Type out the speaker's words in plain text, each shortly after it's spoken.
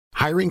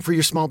Hiring for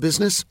your small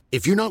business?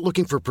 If you're not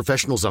looking for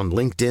professionals on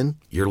LinkedIn,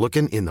 you're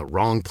looking in the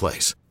wrong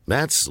place.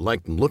 That's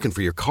like looking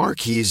for your car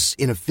keys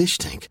in a fish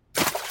tank.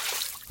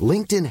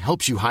 LinkedIn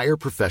helps you hire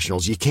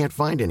professionals you can't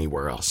find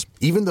anywhere else,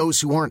 even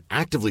those who aren't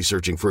actively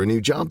searching for a new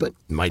job but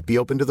might be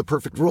open to the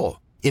perfect role.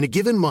 In a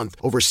given month,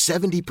 over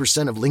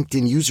 70% of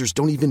LinkedIn users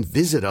don't even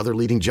visit other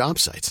leading job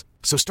sites.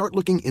 So start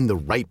looking in the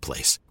right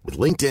place. With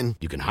LinkedIn,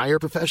 you can hire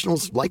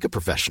professionals like a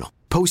professional.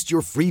 Post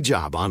your free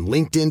job on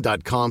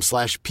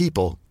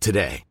linkedin.com/people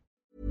today.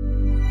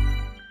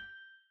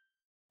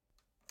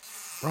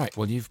 Right,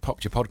 well, you've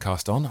popped your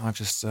podcast on. I've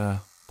just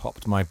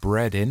popped my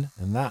bread in,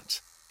 and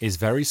that is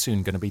very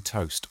soon going to be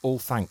toast, all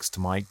thanks to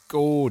my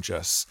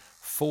gorgeous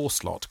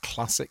 4-slot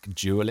classic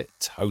Dualit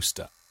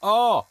toaster.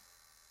 Oh,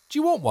 do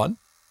you want one?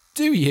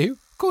 Do you?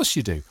 Of course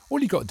you do.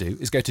 All you got to do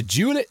is go to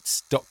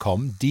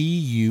dualit.com,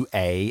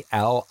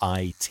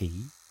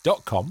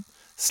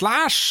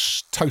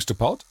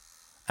 dualit.com/toasterpod,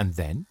 and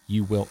then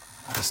you will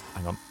just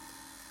hang on.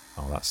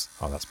 Oh, that's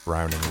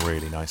browning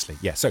really nicely.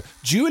 Yeah, so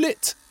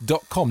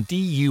dualit.com,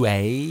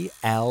 DUALIT,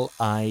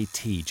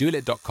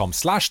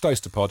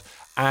 dualit.com/toasterpod,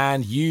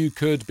 and you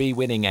could be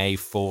winning a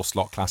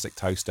 4-slot classic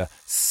toaster,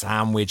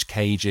 sandwich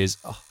cages,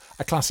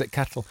 a classic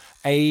kettle,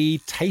 a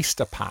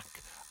taster pack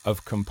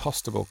of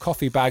compostable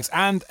coffee bags,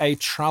 and a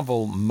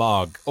travel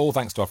mug, all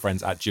thanks to our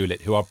friends at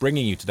Dualit, who are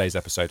bringing you today's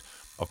episode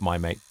of My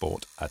Mate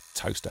Bought a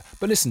Toaster.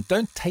 But listen,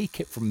 don't take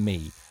it from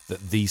me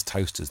that these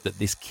toasters, that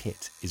this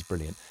kit is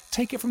brilliant.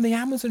 Take it from the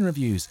Amazon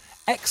reviews.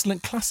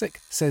 Excellent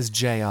classic, says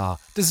JR.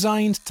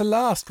 Designed to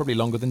last, probably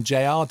longer than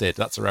JR did.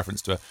 That's a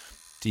reference to a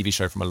TV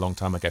show from a long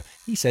time ago.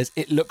 He says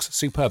it looks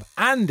superb.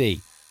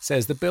 Andy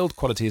says the build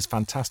quality is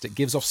fantastic,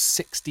 gives off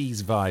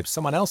 60s vibes.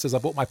 Someone else says I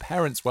bought my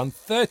parents one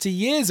 30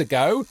 years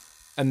ago,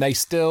 and they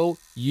still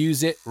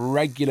use it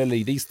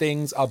regularly. These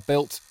things are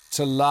built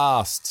to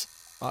last,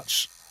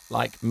 much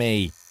like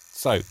me.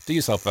 So, do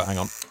yourself a... Hang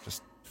on.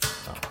 Just...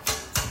 Oh,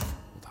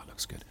 that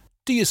looks good.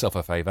 Do yourself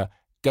a favour.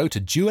 Go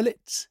to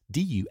Dualit,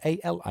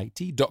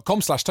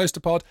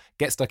 dualit.com/toasterpod.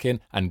 Get stuck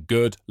in, and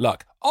good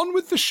luck. On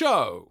with the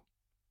show.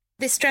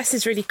 This dress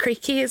is really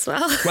creaky as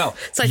well. Well,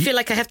 so I feel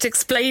like I have to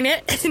explain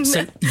it.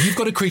 So you've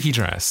got a creaky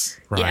dress,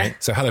 right? Yeah.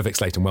 So hello, Vix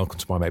Leyton. Welcome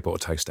to My Mate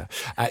Bought a Toaster.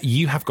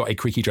 You have got a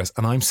creaky dress,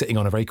 and I'm sitting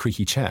on a very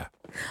creaky chair.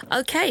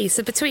 Okay,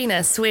 so between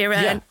us, we're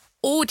an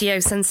audio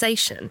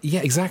sensation.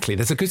 Yeah, exactly.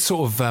 There's a good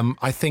sort of,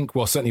 I think,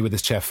 well, certainly with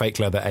this chair, fake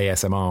leather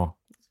ASMR.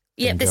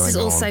 Yeah, this is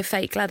also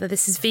fake leather.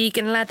 This is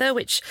vegan leather,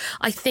 which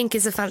I think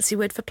is a fancy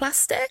word for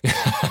plastic.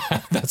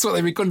 That's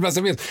what they call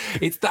plastic.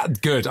 It's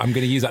that good. I'm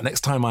going to use that next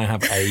time I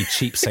have a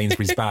cheap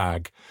Sainsbury's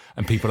bag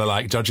and people are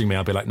like judging me.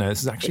 I'll be like, no,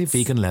 this is actually a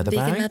vegan leather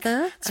bag.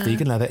 Leather. It's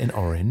vegan leather in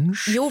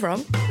orange. You're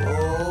wrong.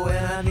 Oh,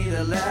 when I need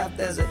a laugh,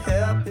 there's a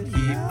helping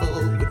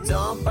people. With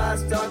Tom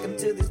Price talking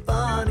to these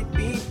funny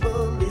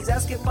people. He's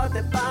asking what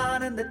they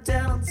find and they're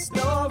telling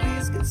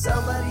stories. Can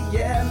somebody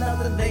yell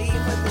out the name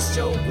of the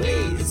show,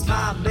 please? It's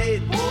My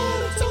Mate Bought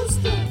a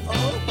Toaster.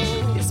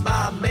 Oh, it's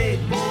My Mate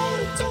Bought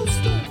a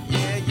Toaster.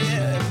 Yeah,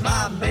 yeah,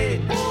 My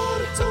Mate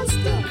Bought a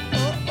Toaster.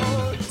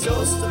 Oh,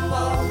 toaster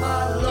for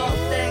my Lord,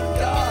 thank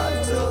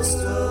God,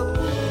 toaster.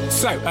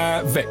 So,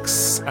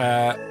 Vix,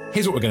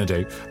 here's what we're going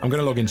to do. I'm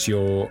going to log into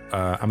your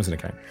Amazon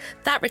account.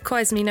 That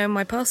requires me knowing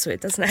my password,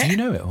 doesn't it? Do you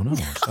know it or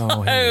not?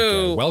 Oh, here we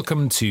go.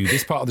 Welcome to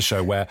this part of the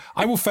show where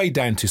I will fade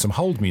down to some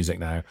hold music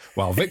now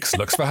while Vix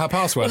looks for her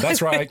password.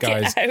 That's right,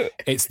 guys.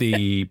 It's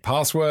the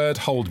password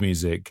hold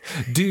music.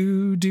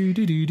 Do, do,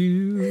 do, do,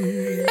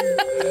 do.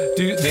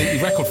 The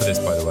record for this,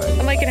 by the way.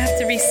 Am I going to have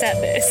to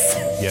reset this?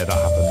 Yeah, that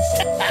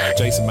happens.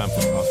 Jason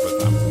Manford's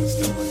password for Amazon is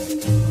still right.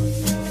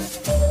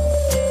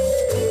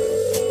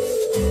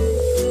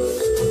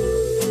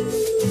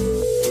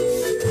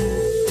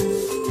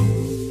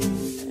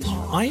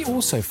 I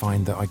also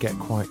find that I get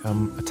quite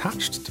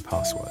attached to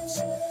passwords.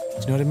 Do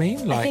you know what I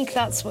mean? I think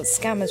that's what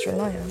scammers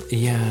rely on.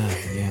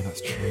 Yeah,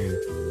 that's true.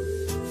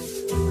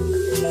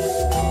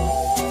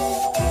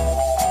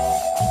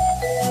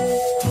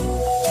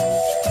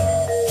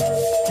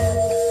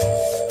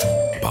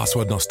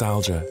 Password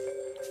nostalgia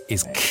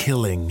is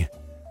killing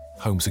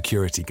home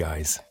security,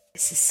 guys.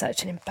 This is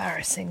such an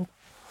embarrassing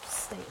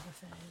state of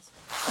affairs.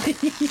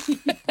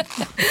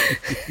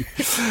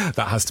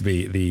 That has to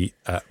be the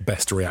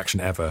best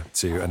reaction ever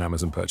to an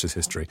Amazon purchase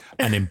history.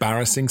 An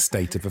embarrassing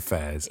state of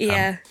affairs.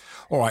 Yeah.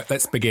 All right,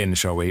 let's begin,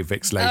 shall we,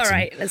 Vix Leyton? All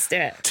right, let's do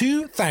it.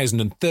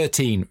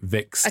 2013,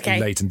 Vix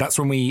Leyton. That's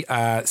when we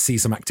see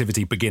some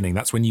activity beginning.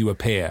 That's when you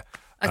appear.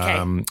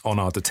 On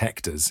our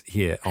detectors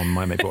here on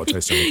My Mate Bought a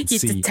Toaster. You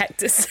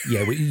detectors.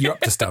 Yeah, you're up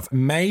to stuff.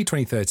 May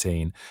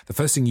 2013, the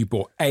first thing you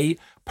bought, a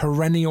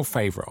perennial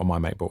favourite on My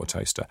Mate Bought a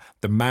Toaster,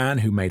 The Man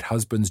Who Made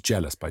Husbands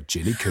Jealous by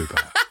Jilly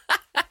Cooper.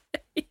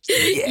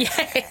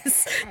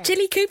 Yes.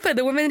 Jilly Cooper,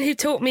 the woman who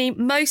taught me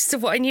most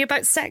of what I knew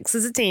about sex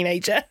as a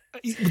teenager.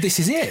 This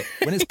is it.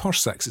 When it's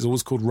posh sex, it's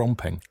always called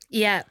romping.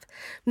 Yep.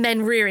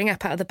 Men rearing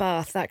up out of the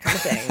bath, that kind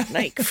of thing.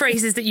 Like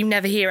phrases that you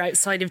never hear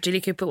outside of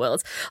Jilly Cooper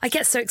world. I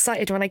get so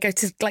excited when I go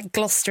to like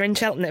Gloucester and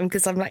Cheltenham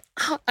because I'm like,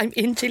 I'm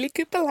in Jilly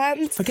Cooper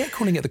land. Forget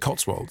calling it the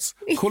Cotswolds.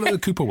 Call it the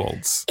Cooper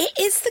Wolds. It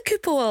is the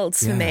Cooper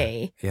Wolds for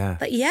me. Yeah.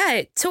 But yeah,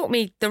 it taught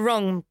me the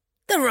wrong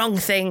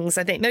things.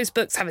 I think those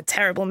books have a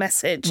terrible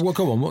message. Well,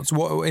 go on.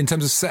 What in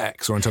terms of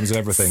sex or in terms of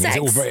everything? Sex. Is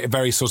it all very,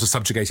 very sort of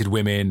subjugated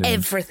women?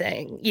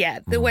 Everything. Yeah.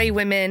 The way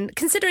women,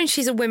 considering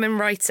she's a women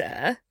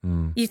writer,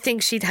 you'd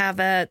think she'd have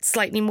a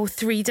slightly more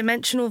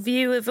three-dimensional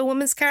view of a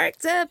woman's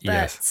character.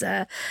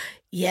 But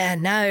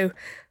no.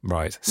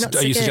 Right. So Not are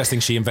so you good. suggesting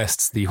she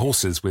invests the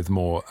horses with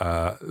more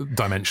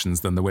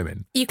dimensions than the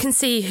women? You can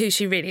see who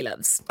she really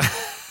loves.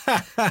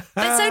 But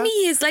it's only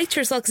years later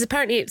as well, because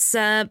apparently it's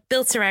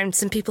built around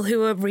some people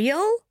who are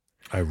real.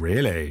 Oh,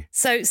 really?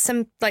 So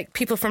some like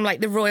people from like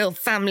the royal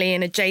family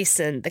and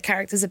adjacent, the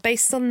characters are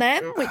based on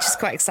them, which is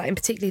quite exciting,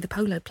 particularly the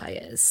polo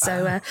players.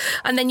 So,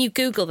 and then you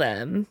Google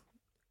them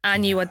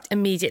and you are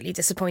immediately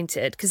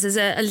disappointed because there's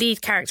a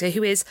lead character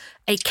who is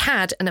a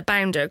cad and a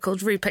bounder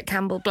called Rupert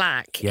Campbell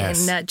Black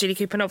in Jilly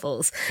Cooper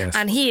novels. Yes.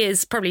 And he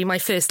is probably my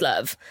first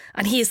love.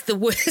 And he is the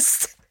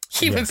worst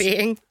human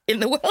being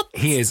in the world.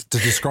 He is, to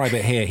describe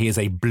it here, he is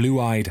a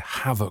blue-eyed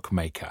havoc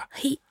maker.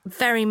 He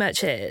very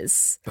much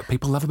is. But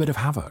people love a bit of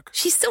havoc.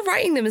 She's still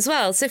writing them as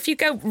well. So if you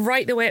go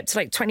right the way up to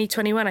like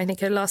 2021, I think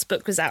her last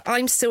book was out.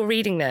 I'm still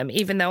reading them,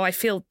 even though I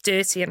feel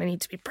dirty and I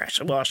need to be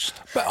pressure washed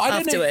But I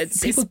don't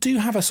afterwards. know, people do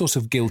have a sort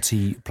of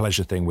guilty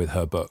pleasure thing with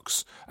her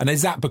books. And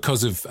is that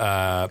because of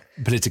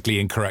politically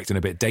incorrect and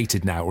a bit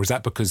dated now? Or is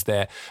that because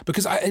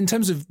in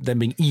terms of them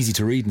being easy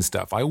to read and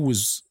stuff, I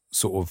always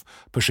sort of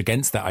push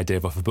against that idea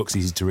of if a book's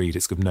easy to read,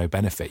 it's of no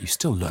benefit. You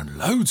still learn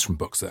loads from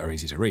books that are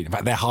easy to read. In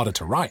fact, they're harder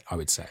to write, I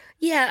would say.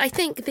 Yeah, I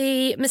think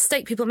the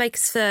mistake people make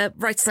is for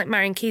writers like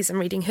Marion Keyes. I'm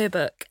reading her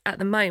book at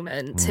the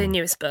moment, her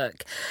newest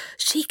book.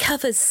 She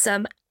covers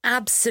some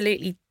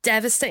absolutely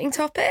devastating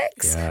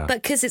topics,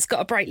 but because it's got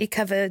a brightly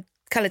coloured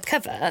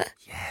cover,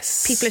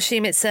 people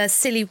assume it's a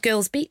silly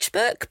girls' beach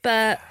book,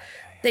 but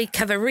they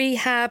cover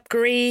rehab,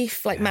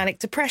 grief, like manic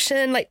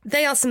depression. Like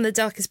they are some of the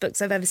darkest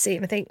books I've ever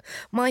seen. I think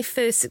my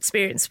first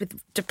experience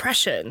with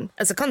depression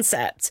as a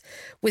concept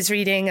was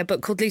reading a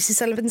book called Lucy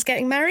Sullivan's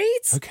Getting Married.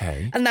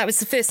 Okay. And that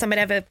was the first time I'd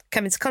ever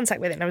come into contact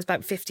with it. And I was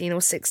about 15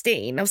 or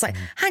 16. I was like,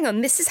 hang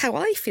on, this is how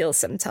I feel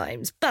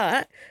sometimes.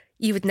 But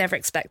you would never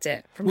expect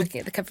it from looking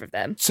at the cover of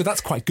them. So that's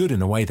quite good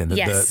in a way then.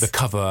 That the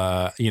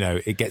cover,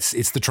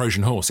 it's the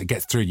Trojan horse. It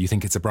gets through. You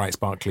think it's a bright,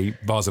 sparkly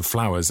vase of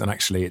flowers and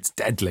actually it's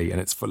deadly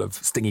and it's full of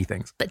stingy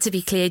things. But to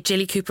be clear,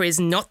 Jilly Cooper is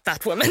not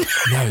that woman.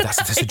 No,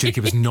 so Jilly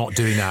Cooper's not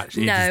doing that.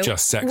 It's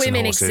just sex women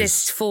and horses.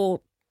 exist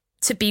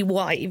to be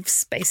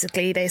wives,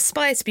 basically. They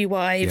aspire to be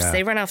wives. Yeah.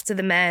 They run after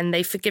the men.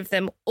 They forgive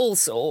them all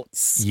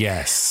sorts.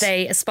 Yes.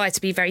 They aspire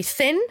to be very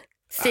thin.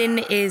 Thin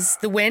is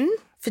the win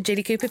for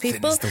Jilly Cooper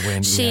people. Thin is the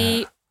win,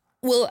 She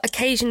will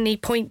occasionally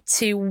point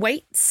to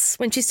weights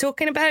when she's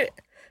talking about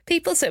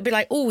people. So it'd be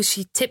like, oh,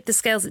 she tipped the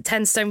scales at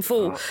 10 stone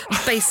 4.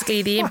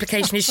 Basically, the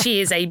implication is she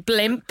is a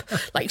blimp,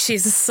 like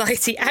she's a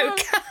society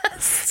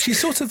outcast. She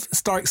sort of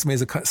strikes me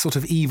as a sort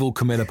of evil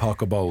Camilla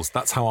Parker Bowles.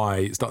 That's how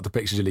I start to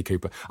picture Jilly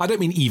Cooper. I don't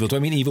mean evil. Do I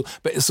mean evil?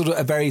 But it's sort of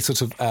a very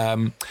sort of,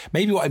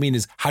 maybe what I mean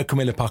is how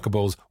Camilla Parker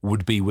Bowles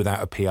would be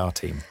without a PR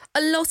team.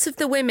 A lot of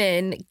the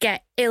women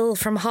get ill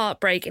from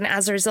heartbreak and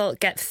as a result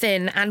get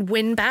thin and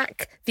win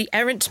back the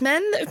errant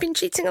men that have been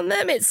cheating on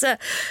them. It's a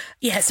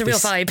real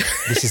vibe.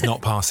 This is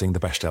not passing the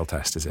Bechdel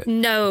test, is it?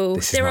 No,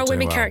 there are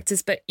women well.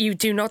 characters, but you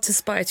do not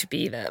aspire to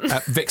be them.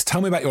 Vix,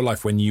 tell me about your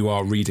life when you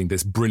are reading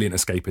this brilliant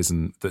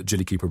escapism that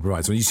Jilly Cooper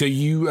provides. So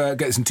you get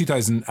this in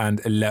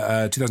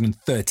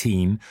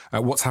 2013.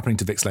 What's happening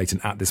to Vix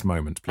Leyton at this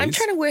moment, please? I'm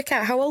trying to work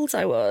out how old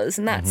I was,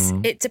 and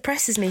it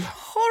depresses me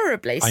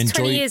horribly. It's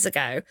 20 years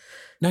ago.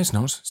 No, it's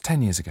not. It's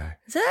 10 years ago.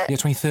 Is it? Yeah,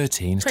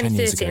 2013. It's 10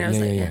 years ago. I was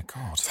Yeah.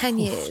 God. 10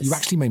 years. You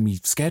actually made me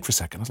scared for a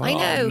second. I was like, I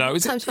know. oh, no.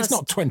 It's Time's fast.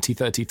 not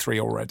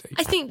 2033 already.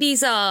 I think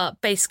these are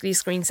basically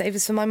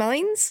screensavers for my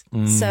minds.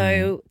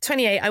 So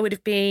 28, I would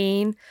have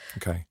been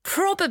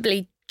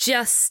probably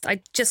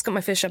I just got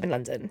my first job in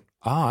London.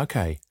 Ah,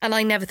 okay. And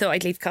I never thought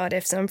I'd leave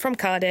Cardiff. So I'm from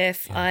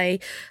Cardiff. Yeah. I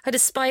had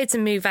aspired to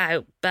move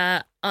out,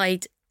 but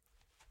I'd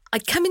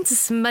come into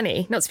some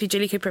money, not to be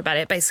Jilly Cooper about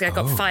it. Basically, I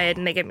got fired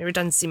and they gave me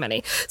redundancy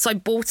money. So I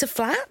bought a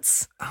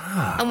flat.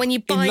 And when you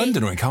buy... In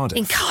London or in Cardiff?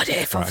 In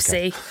Cardiff,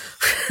 obviously. Okay.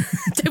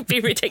 Don't be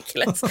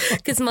ridiculous.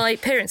 Because my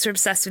parents were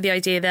obsessed with the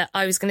idea that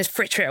I was going to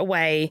fritter it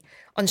away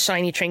on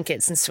shiny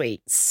trinkets and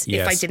sweets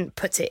if I didn't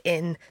put it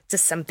into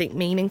something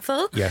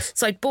meaningful. Yes.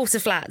 So I bought a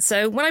flat.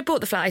 So when I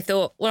bought the flat, I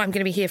thought, well, I'm going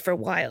to be here for a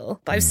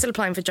while. But I was still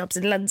applying for jobs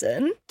in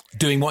London.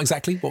 Doing what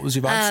exactly? What was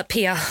your advice?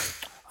 PR.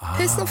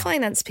 Personal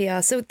finance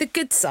PR. So the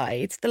good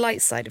side, the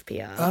light side of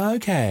PR.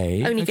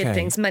 Okay. Only good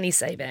things, money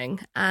saving.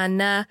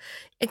 And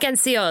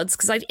against the odds,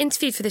 because I'd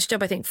interviewed for this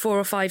job, I think 4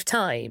 or 5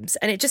 times,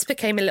 and it just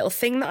became a little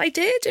thing that I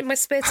did in my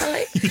spare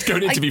time. You'd go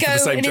and interview for the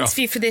same job.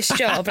 Interview for this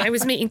job, and I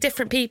was meeting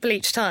different people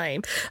each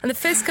time. And the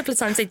first couple of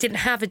times they didn't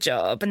have a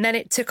job, and then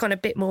it took on a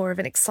bit more of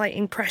an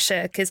exciting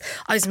pressure because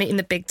I was meeting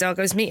the big dog,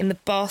 I was meeting the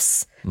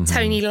boss,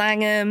 Tony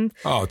Langham.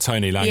 Oh,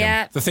 Tony Langham.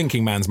 Yeah. The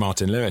thinking man's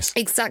Martin Lewis.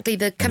 Exactly.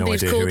 The company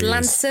was called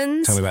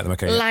Lansons. Tell me about them,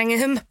 okay.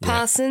 Langham,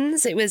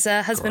 Parsons. It was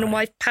a husband and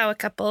wife power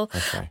couple.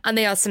 Okay. And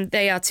they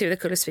are two of the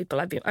coolest people.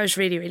 I was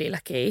really, really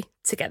lucky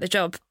to get the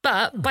job.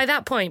 But by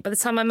that point, by the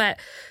time I met,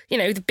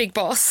 the big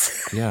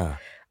boss, yeah,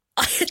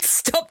 I had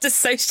stopped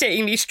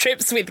associating these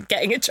trips with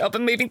getting a job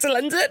and moving to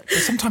London. But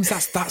sometimes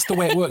that's the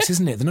way it works,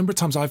 isn't it? The number of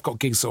times I've got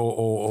gigs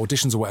or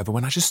auditions or whatever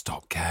when I just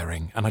stop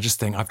caring and I just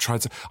think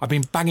I've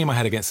been banging my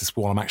head against this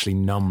wall. I'm actually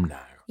numb now.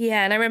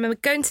 Yeah, and I remember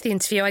going to the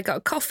interview. I got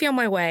a coffee on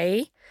my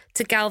way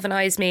to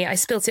galvanise me. I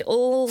spilt it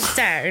all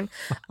down,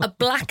 a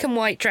black and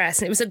white dress,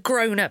 and it was a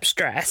grown-up's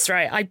dress,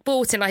 right? I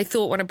bought it and I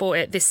thought when I bought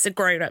it, this is a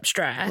grown-up's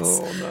dress.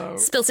 Oh, no.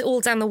 Spilt it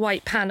all down the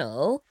white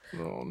panel.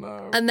 Oh,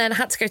 no. And then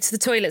had to go to the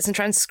toilets and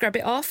try and scrub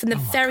it off. And the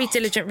very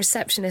diligent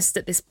receptionist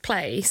at this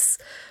place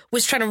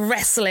was trying to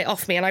wrestle it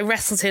off me, and I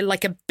wrestled her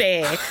like a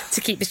bear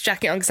to keep this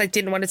jacket on because I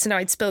didn't want her to know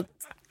I'd spilled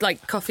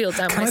coffee all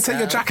down myself. Can I take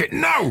your jacket?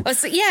 No! I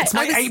was like, yeah, it's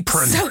my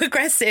apron. So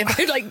aggressive.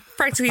 I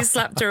practically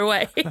slapped her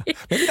away.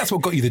 Maybe that's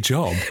what got you the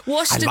job.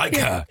 I like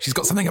her. She's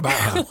got something about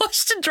her.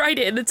 Washed and dried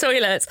it in the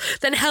toilets,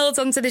 then held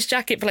onto this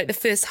jacket for the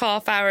first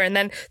half hour and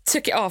then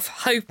took it off,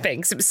 hoping,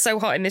 because it was so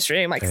hot in this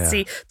room. I could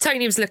see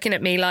Tony was looking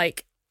at me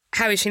like,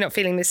 how is she not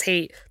feeling this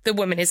heat? The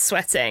woman is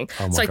sweating.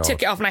 So I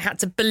took it off and I had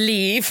to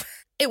believe.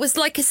 It was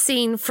like a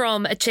scene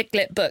from a chick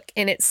lit book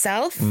in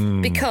itself,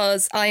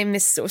 because I'm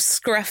this sort of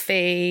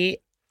scruffy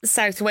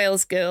South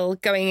Wales girl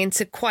going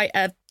into quite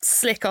a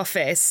slick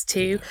office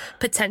to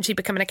potentially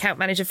become an account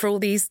manager for all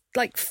these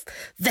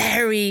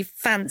very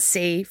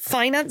fancy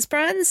finance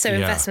brands. So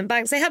investment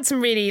banks. They had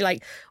some really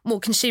more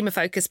consumer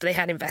focused, but they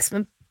had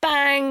investment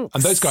banks.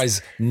 And those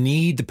guys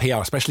need the PR,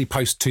 especially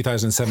post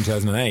 2007,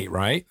 2008,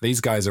 right?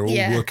 These guys are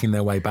all working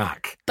their way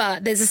back.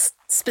 But there's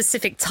a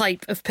specific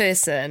type of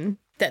person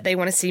that they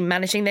want to see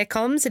managing their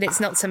comms, and it's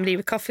not somebody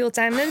with coffee all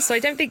down them. So I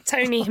don't think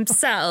Tony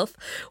himself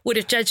would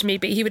have judged me,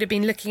 but he would have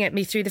been looking at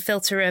me through the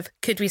filter of,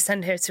 could we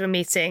send her to a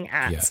meeting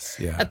at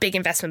a big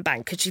investment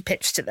bank? Could she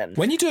pitch to them?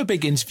 When you do a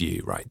big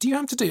interview, right, do you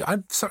have to do...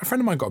 a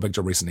friend of mine got a big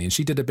job recently and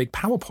she did a big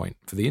PowerPoint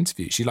for the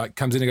interview. She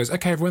comes in and goes,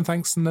 okay, everyone,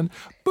 thanks. And then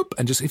boop.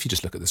 And if you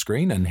just look at the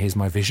screen and here's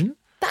my vision.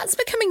 That's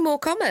becoming more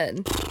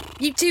common.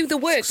 You do the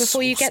work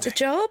before you get the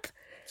job.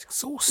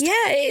 Exhausting.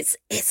 Yeah,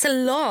 it's a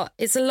lot.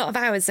 It's a lot of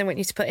hours they want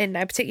you to put in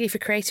now, particularly for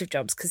creative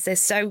jobs because they're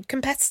so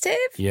competitive.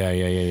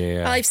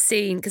 Yeah. I've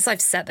seen, because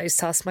I've set those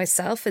tasks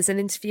myself as an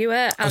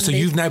interviewer. So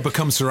you've now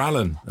become Sir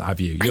Alan, have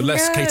you? You're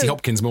less Katie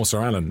Hopkins, more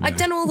Sir Alan. I've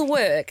done all the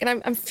work,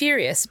 and I'm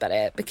furious about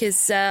it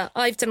because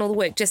I've done all the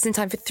work just in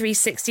time for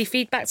 360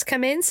 feedback to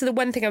come in. So the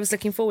one thing I was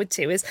looking forward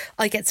to is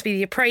I get to be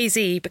the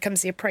appraisee,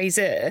 becomes the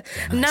appraiser. Yeah,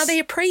 nice. And now they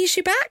appraise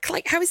you back?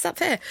 How is that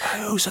fair?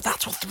 Oh, so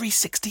that's what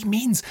 360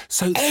 means.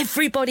 So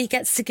everybody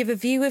gets to give a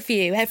view of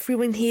you.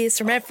 Everyone hears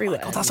from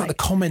everywhere. God, that's like the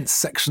comments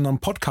section on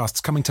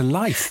podcasts coming to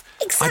life.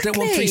 Exactly. I don't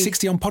want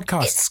 360 on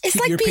podcasts. It's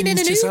like being in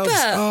an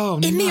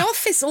Uber in the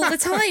office all the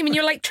time, and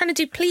you're trying to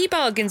do plea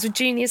bargains with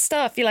junior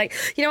staff. You're like,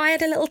 I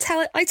had a little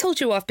I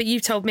told you off, but you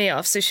told me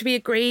off. So should we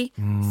agree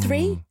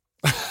 3?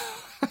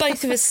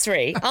 Both of us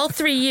 3. I'll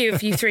 3 you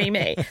if you 3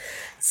 me.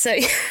 So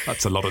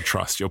that's a lot of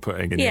trust you're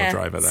putting in your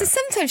driver there. So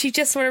sometimes you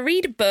just want to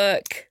read a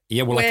book.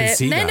 Yeah, well, I can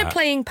see men are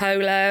playing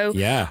polo.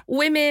 Yeah.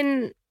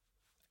 Women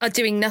are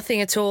doing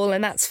nothing at all,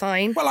 and that's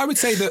fine. Well, I would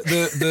say that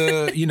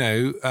the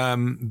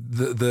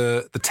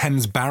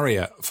Thames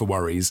barrier for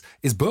worries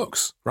is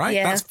books, right?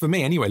 Yeah. That's for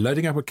me anyway.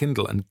 Loading up a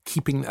Kindle and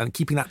keeping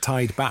that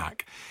tied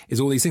back is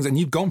all these things. And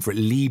you've gone for it.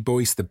 Lee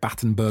Boyce, the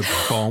Battenberg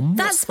Bomb.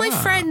 That's my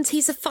friend.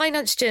 He's a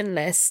finance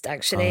journalist,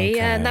 actually,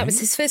 and that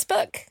was his first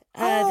book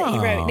that he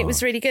wrote, and it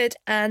was really good.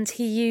 And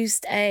he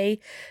was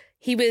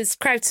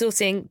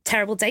crowdsourcing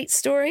terrible date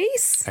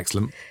stories.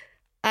 Excellent.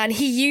 And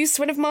he used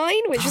one of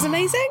mine, which was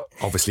amazing.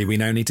 Obviously, we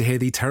now need to hear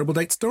the terrible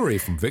date story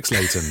from Vix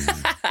Leyton.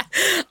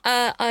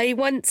 I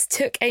once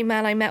took a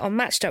man I met on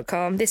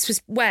Match.com. This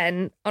was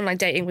when online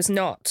dating was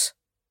not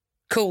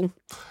cool.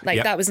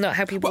 That was not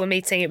how people were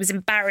meeting. It was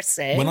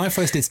embarrassing. When I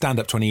first did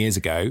stand-up 20 years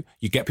ago,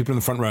 you get people in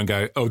the front row and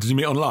go, oh, did you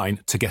meet online?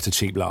 To get a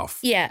cheap laugh.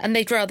 Yeah, and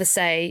they'd rather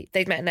say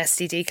they'd met an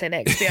STD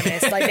clinic, to be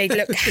honest. They'd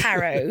look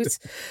harrowed.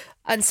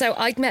 And so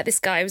I'd met this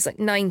guy, I was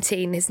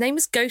 19. His name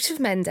was Goat of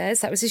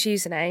Mendes. That was his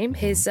username.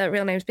 His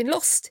real name's been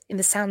lost in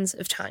the sands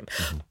of time.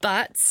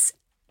 But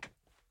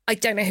I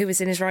don't know who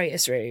was in his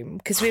writer's room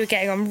because we were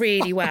getting on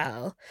really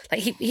well.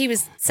 He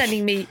was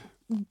sending me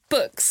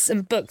books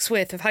and books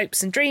worth of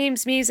hopes and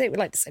dreams, music, we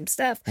like the same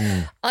stuff.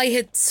 I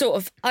had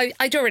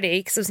I'd already,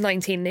 because I was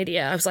 19 and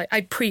idiot, I was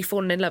I'd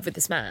pre-fallen in love with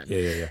this man.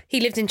 Yeah. He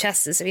lived in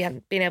Chester, so we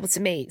hadn't been able to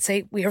meet.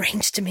 So we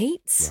arranged to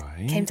meet.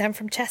 Right. Came down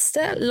from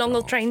Chester, long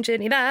old train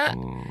journey that.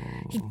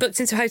 He booked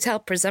into a hotel,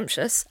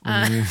 presumptuous.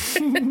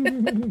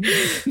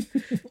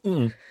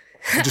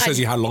 It just shows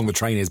you how long the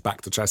train is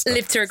back to Chester.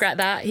 Lived to regret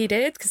that. He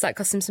did, because that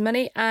cost him some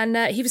money. And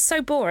he was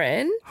so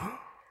boring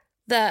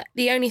that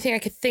the only thing I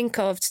could think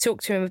of to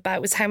talk to him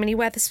about was how many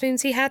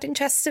Wetherspoons he had in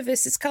Chester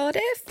versus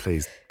Cardiff.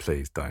 Please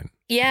don't.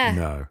 Yeah.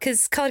 No.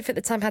 Because Cardiff at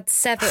the time had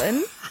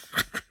 7.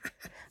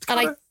 And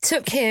I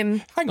took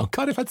him... Hang on,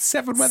 Cardiff had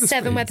 7 Wetherspoons?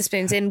 7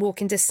 Wetherspoons in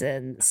walking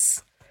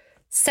distance.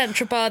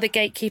 Central Bar, the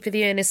Gatekeeper,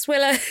 the Ernest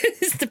Willows,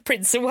 the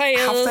Prince of Wales.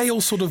 Have they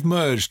all sort of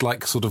merged,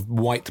 like sort of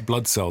white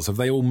blood cells? Have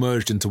they all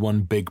merged into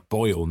one big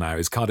boil now?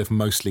 Is Cardiff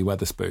mostly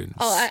Wetherspoons?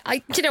 Oh,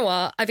 do you know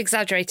what? I've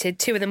exaggerated.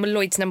 2 of them were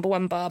Lloyd's number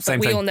 1 bar, but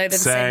we all know they're the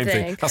same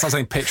thing. That's like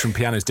saying pitch from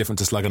piano is different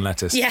to slug and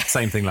lettuce. Yeah.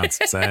 Same thing, lads.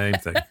 Same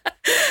thing.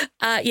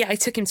 Yeah, I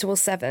took him to all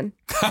 7.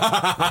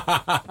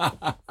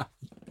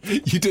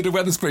 You did a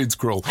Wetherspoons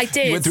crawl. I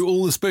did. You went through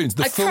all the spoons,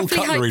 the full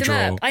cutlery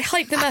drawer. I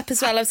hyped them up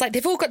as well. I was like,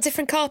 they've all got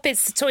different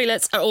carpets. The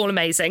toilets are all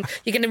amazing.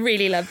 You're going to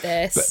really love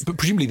this. But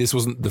presumably this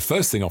wasn't the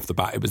first thing off the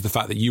bat. It was the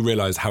fact that you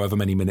realised however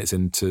many minutes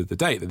into the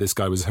date that this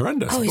guy was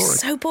horrendous. Oh,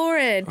 he's so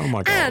boring. Oh,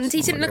 my God. And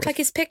he didn't look like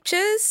his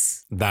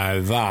pictures.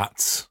 Now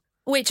that...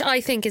 Which I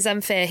think is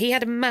unfair. He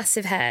had a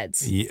massive head.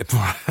 Yeah.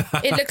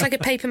 It looked like a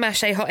paper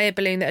mache hot air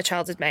balloon that a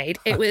child had made.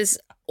 It was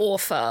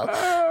awful.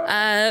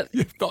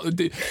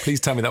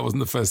 Please tell me that wasn't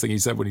the first thing you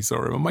said when you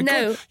saw him. Oh my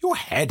God, your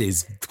head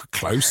is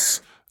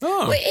close.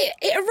 Oh. Well,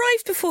 it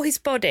arrived before his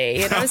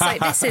body, and I was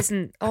like, this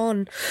isn't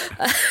on.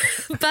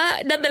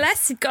 But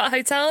nonetheless, he got a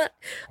hotel.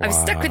 I was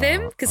stuck with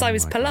him because I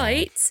was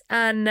polite.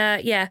 God.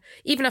 And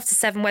even after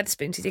 7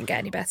 Wetherspoons, he didn't get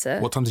any better.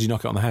 What time did you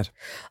knock it on the head?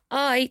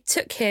 I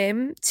took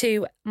him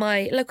to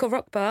my local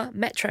rock bar,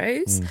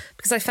 Metro's,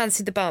 because I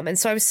fancied the barman.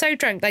 So I was so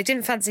drunk that I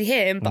didn't fancy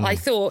him, but I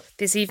thought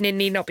this evening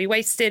need not be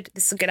wasted.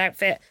 This is a good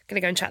outfit. I'm going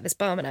to go and chat this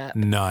barman up.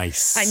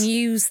 Nice. And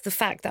use the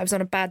fact that I was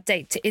on a bad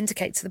date to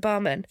indicate to the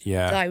barman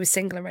that I was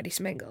single and ready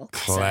to mingle.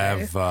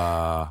 Clever.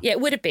 So, yeah, it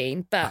would have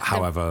been, but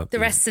however, the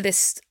rest of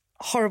this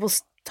horrible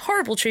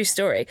true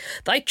story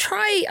that I've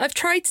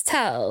tried to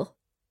tell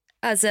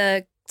as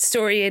a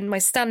story in my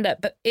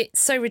stand-up, but it's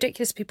so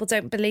ridiculous people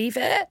don't believe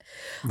it.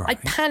 Right. I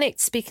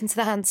panicked speaking to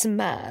the handsome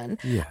man,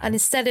 and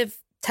instead of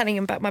telling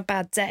him about my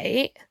bad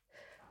date,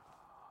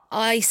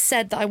 I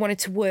said that I wanted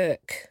to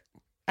work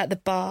at the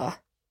bar.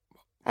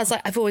 I was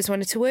like, I've always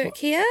wanted to work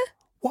here.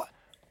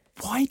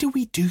 Why do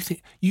we do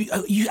things?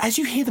 You, as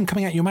you hear them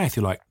coming out your mouth,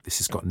 you're like, this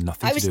has got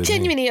nothing to do with me. I was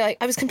genuinely like,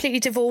 I was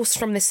completely divorced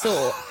from this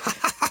thought.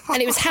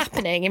 And it was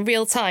happening in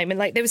real time. And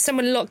like, there was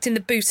someone locked in the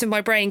boot of my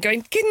brain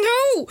going,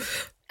 no!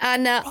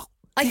 And I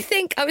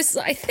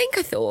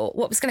thought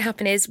what was going to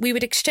happen is we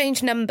would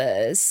exchange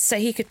numbers so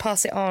he could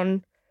pass it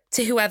on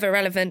to whoever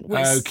relevant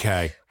was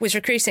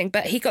recruiting.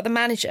 But he got the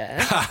manager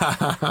and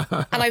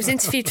I was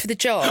interviewed for the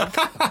job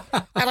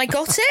and I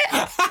got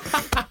it.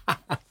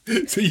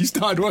 So you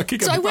started working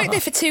at the bar. So I worked there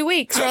for 2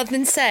 weeks rather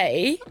than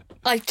say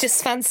I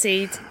just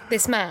fancied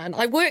this man.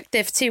 I worked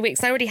there for 2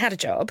 weeks and I already had a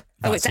job.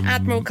 I worked at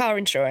Admiral Car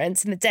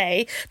Insurance in the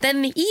day. Then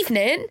in the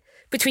evening,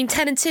 between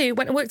 10 and 2,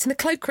 went and worked in the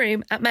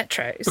cloakroom at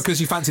Metro's. Because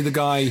you fancied the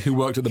guy who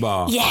worked at the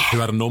bar? Yeah. Who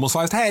had a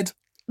normal-sized head?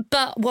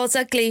 But was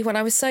ugly when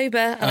I was sober,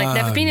 and I'd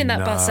never been in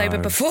that bar sober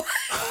before.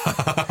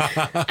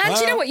 And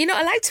you know what? You're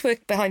not allowed to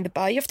work behind the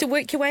bar. You have to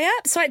work your way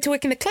up. So I had to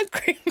work in the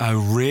cloakroom. Oh,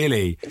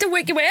 really? You have to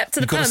work your way up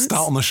to the pumps. You've got to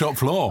start on the shop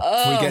floor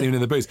before you get even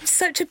in the booth.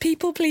 Such a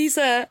people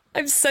pleaser.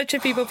 I'm such a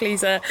people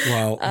pleaser.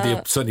 Well,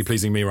 you're certainly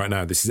pleasing me right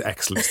now. This is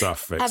excellent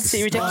stuff, Vix.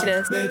 Absolutely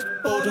ridiculous.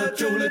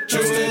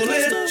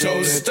 Juliet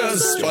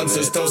Toasters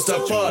sponsors Toaster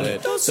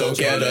Pod. So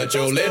get a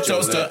Juliet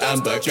Toaster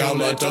and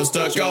become a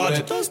Toaster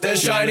God. They're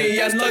shiny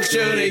and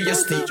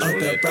luxurious. The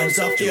other brands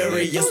are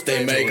furious.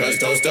 They make us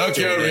toaster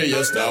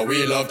curious. Now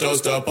we love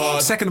Toaster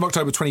Pod. 2nd of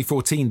October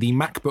 2014, the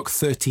MacBook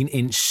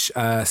 13-inch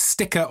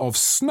sticker of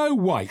Snow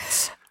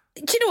White.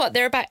 Do you know what?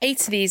 There are about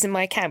 8 of these in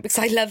my account because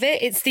I love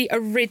it. It's the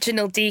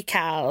original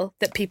decal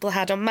that people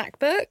had on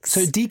MacBooks.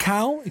 So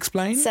decal,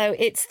 explain. So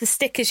it's the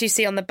stickers you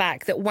see on the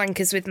back that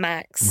wankers with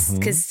Macs,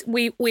 because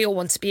we all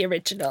want to be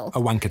original. A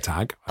wanker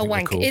tag.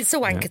 It's a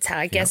wanker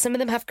tag, yeah. Some of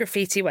them have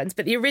graffiti ones,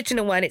 but the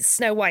original one, it's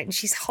Snow White and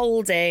she's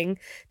holding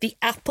the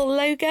Apple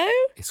logo.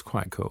 It's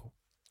quite cool.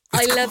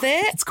 I love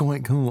it. It's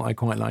quite cool. I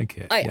quite like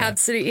it. I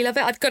absolutely love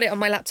it. I've got it on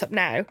my laptop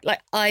now.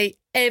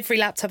 Every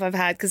laptop I've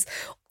had, because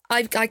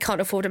I can't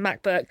afford a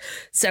MacBook,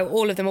 so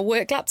all of them are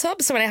work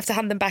laptops. So when I have to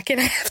hand them back in,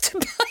 I have to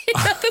buy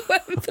another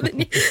one for the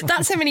new.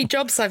 That's how many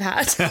jobs I've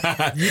had.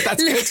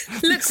 That's good.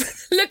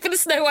 Look for the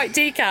Snow White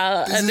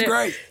decal. This is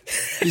great.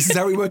 This is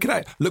how we work it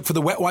out. Look for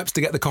the wet wipes to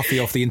get the coffee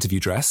off the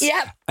interview dress.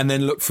 Yep. And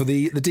then look for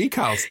the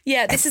decals.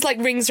 Yeah, this is like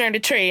rings around a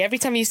tree. Every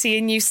time you see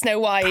a new Snow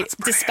White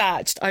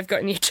dispatched, I've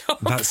got a new job.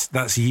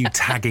 That's you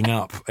tagging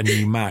up a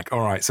new Mac.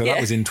 All right, so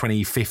that was in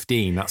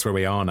 2015. That's where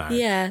we are now.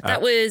 Yeah,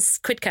 that was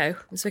Quidco. I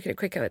was working at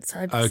Quidco at the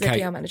time.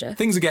 Okay. PR manager.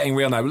 Things are getting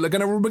real now. We're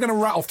gonna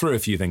rattle through a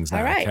few things now.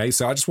 All right. Okay,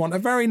 so I just want a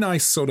very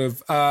nice sort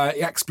of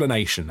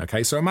explanation.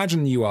 Okay, so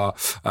imagine you are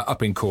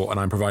up in court and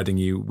I'm providing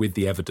you with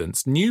the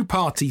evidence. New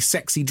party,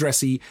 sexy,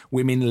 dressy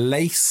women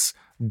lace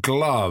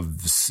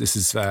gloves. This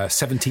is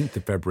 17th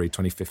of February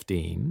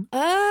 2015.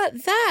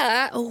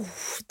 That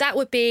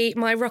would be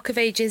my Rock of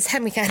Ages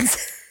hen weekends.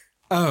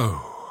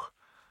 Oh,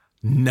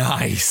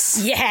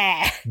 nice.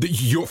 Yeah.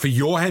 For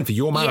your marriage?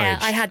 Yeah,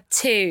 I had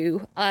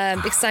 2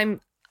 because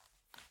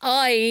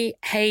I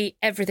hate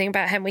everything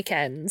about hen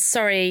weekends.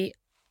 Sorry,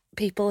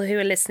 people who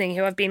are listening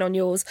who have been on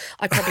yours,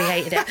 I probably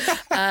hated it.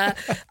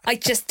 I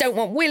just don't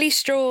want willy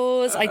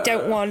straws. I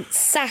don't want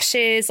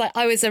sashes. Like,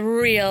 I was a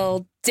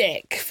real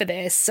dick for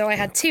this. So I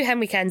had 2 hen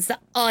weekends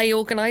that I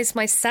organised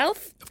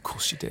myself. Of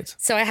course you did.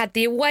 So I had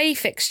the away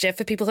fixture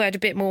for people who had a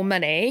bit more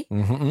money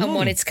and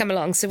wanted to come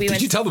along. So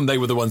Did you tell them they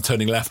were the ones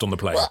turning left on the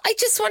plane? Well, I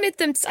just wanted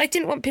them I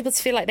didn't want people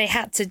to feel like they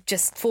had to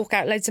just fork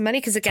out loads of money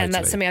because, again,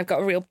 that's something I've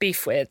got a real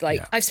beef with.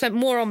 Like, I've spent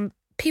more on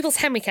people's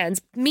hen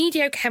weekends,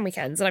 mediocre hen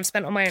weekends, than I've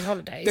spent on my own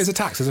holidays. There's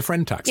a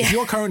friend tax. If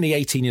you're currently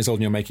 18 years old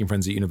and you're making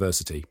friends at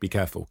university, be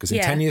careful, because in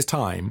 10 years'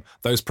 time,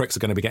 those pricks are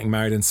going to be getting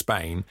married in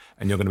Spain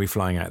and you're going to be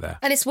flying out there.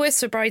 And it's worse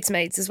for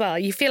bridesmaids as well.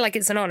 You feel like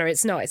it's an honour.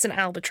 It's not. It's an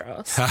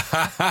albatross.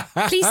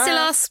 Please still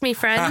ask me,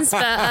 friends,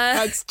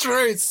 but... It's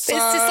true. It's just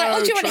like, oh,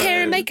 do you want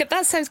hair and makeup?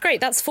 That sounds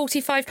great. That's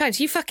 £45.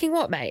 You fucking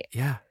what, mate?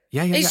 Yeah.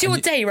 It's your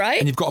day, right?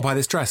 And you've got to buy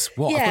this dress.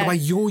 What? Yeah. I've got to buy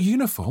your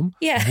uniform?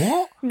 Yeah.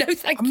 What? No,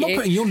 thank I'm you. not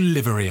putting your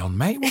livery on,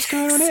 mate. What's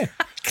going on here?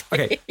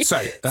 Okay,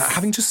 so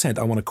having just said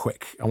I want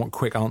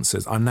quick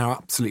answers, I'm now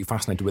absolutely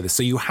fascinated with this.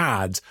 So you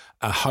had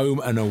a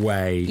home and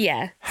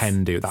away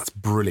hen do. That's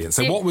brilliant.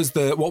 So what was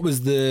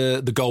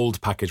the gold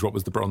package? What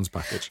was the bronze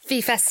package?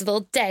 V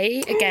Festival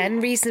day,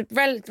 again,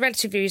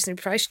 relatively reasonably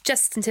priced.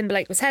 Justin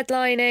Timberlake was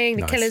headlining.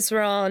 The Killers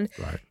were on.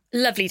 Right.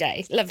 Lovely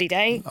day.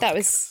 That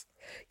was...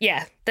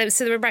 Yeah,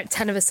 so there were about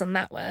 10 of us on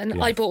that one.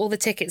 Yeah. I bought all the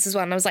tickets as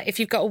well, and I was like, if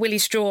you've got a willy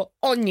straw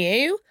on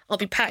you, I'll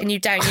be patting you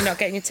down, you're not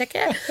getting your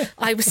ticket.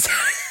 I was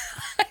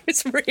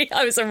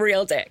a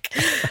real dick.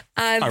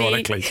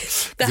 Ironically.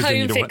 The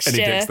home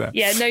fixture.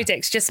 Yeah, no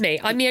dicks, just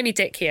me. I'm the only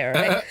dick here,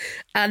 right?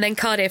 And then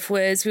Cardiff we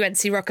went to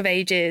see Rock of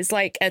Ages,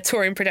 like a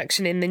touring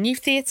production in the New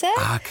Theatre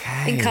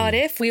in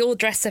Cardiff. We all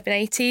dressed up in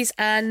 80s,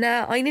 and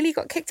I nearly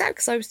got kicked out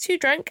because I was too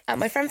drunk and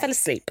my friend fell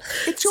asleep.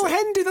 It's your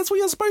hen do, that's what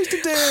you're supposed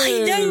to do.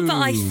 I know, but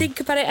I think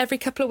about it every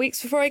couple of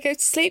weeks before I go to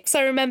sleep. So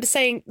I remember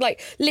saying,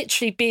 like,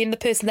 literally being the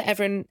person that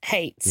everyone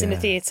hates in the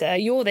theatre.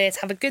 You're there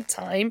to have a good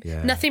time,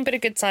 nothing but a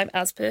good time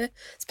as per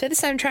the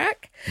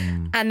soundtrack.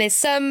 And there's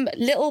some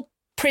little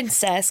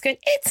princess going,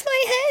 it's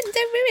my hen,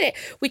 don't ruin it.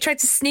 We tried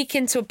to sneak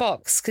into a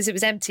box because it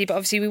was empty, but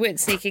obviously we weren't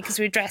sneaking because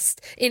we were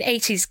dressed in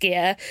 80s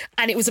gear,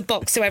 and it was a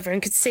box so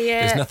everyone could see it.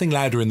 There's nothing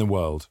louder in the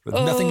world.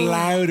 Nothing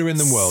louder in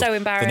the world so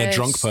embarrassed. than a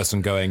drunk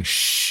person going,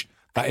 shh.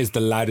 That is the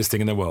loudest thing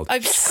in the world.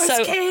 I'm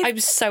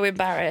so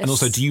embarrassed. And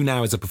also, do you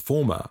now as a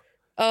performer...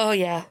 Oh,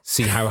 yeah.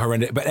 See how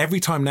horrendous... But every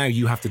time now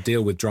you have to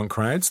deal with drunk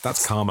crowds,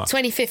 that's karma.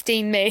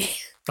 2015 me.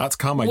 That's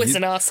karma. Was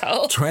an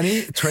arsehole.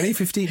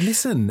 2015,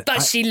 listen.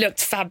 But she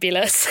looked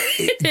fabulous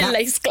in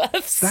lace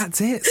gloves.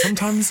 That's it.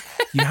 Sometimes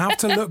you have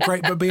to look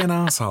great but be an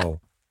arsehole.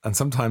 And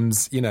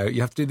sometimes, you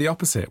have to do the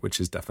opposite, which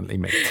is definitely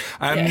me.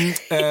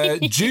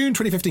 June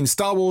 2015,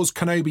 Star Wars,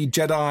 Kenobi,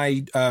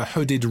 Jedi,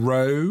 hooded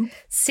robe.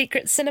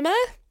 Secret Cinema.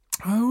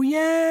 Oh,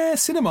 yeah,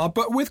 cinema,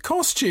 but with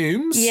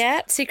costumes.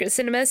 Yeah, Secret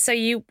Cinema. So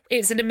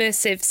it's an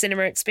immersive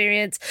cinema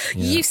experience.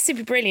 Yeah. Used to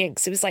be brilliant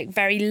because it was like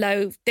very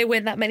low. There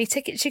weren't that many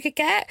tickets you could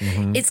get.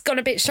 Mm-hmm. It's gone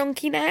a bit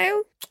shonky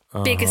now.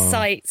 Bigger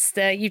sites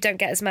that you don't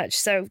get as much.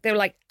 So there were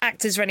like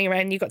actors running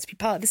around and you got to be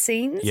part of the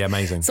scenes. Yeah,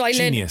 amazing. So I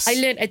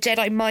learned a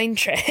Jedi mind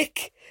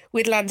trick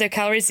with Lando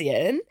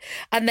Calrissian,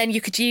 and then you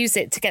could use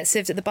it to get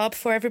served at the bar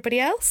before everybody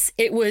else.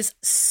 It was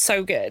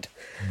so good.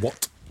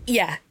 What?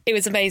 Yeah, it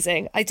was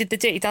amazing. I did the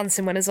Dirty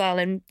Dancing one as well,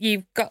 and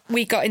we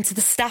got into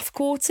the staff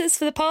quarters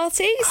for the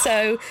party,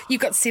 so you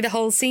got to see the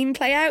whole scene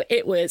play out.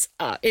 It was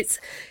it's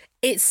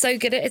so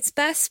good at its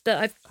best, but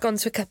I've gone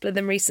to a couple of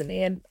them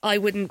recently, and I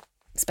wouldn't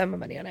spend my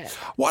money on it.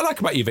 What I like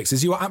about you, Vix,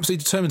 is you are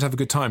absolutely determined to have a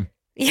good time.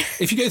 Yeah.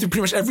 If you go through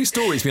pretty much every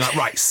story, it's been like,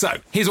 right, so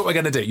here's what we're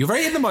going to do. You're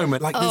very in the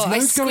moment, like there's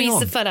loads going on. I squeeze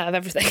the fun out of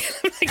everything.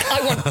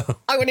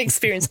 I want to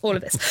experience all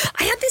of this.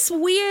 I had this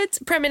weird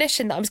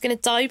premonition that I was going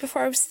to die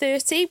before I was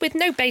 30 with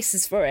no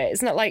basis for it.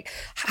 It's not like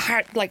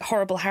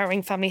horrible,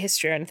 harrowing family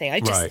history or anything.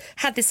 I just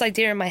had this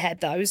idea in my head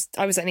that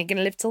I was only going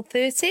to live till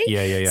 30.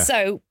 Yeah.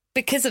 So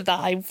because of that,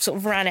 I sort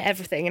of ran at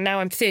everything, and now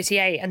I'm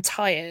 38 and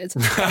tired.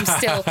 I'm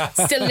still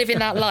living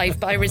that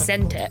life, but I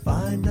resent it.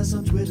 Find us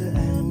on Twitter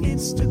and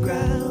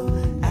Instagram.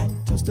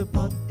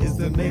 Toasterpot is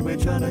the name we're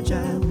trying to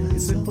jam.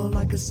 It's simple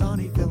like a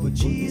Sonic filled with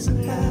cheese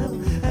and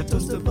ham. At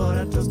Toasterpot,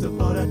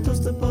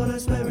 I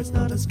swear it's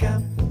not a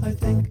scam, I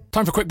think.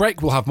 Time for a quick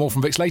break. We'll have more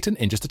from Vix Leyton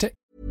in just a tick.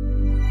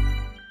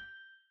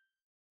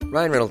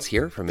 Ryan Reynolds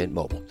here from Mint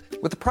Mobile.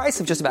 With the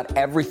price of just about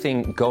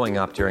everything going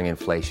up during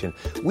inflation,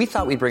 we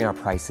thought we'd bring our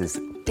prices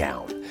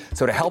down.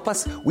 So to help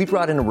us, we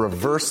brought in a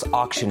reverse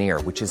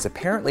auctioneer, which is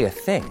apparently a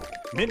thing.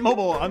 Mint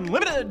Mobile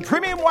Unlimited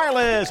Premium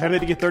Wireless. How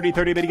to get 30,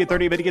 30, bit to get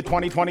 30, bit to get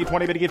 20, 20,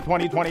 20, bit to get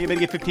 20, 20, bit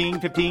to get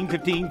 15, 15,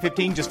 15,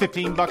 15, just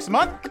 $15 a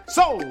month?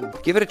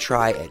 Sold! Give it a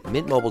try at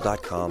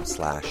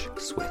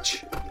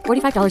mintmobile.com/switch.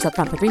 $45 up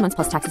front for 3 months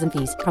plus taxes and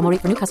fees. Promo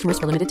rate for new customers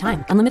for limited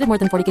time. Unlimited more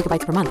than 40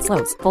 gigabytes per month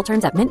slows. Full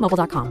terms at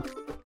mintmobile.com.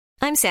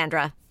 I'm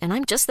Sandra, and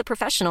I'm just the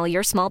professional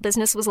your small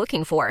business was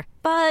looking for.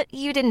 But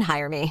you didn't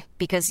hire me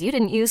because you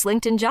didn't use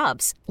LinkedIn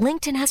Jobs.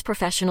 LinkedIn has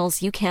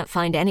professionals you can't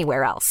find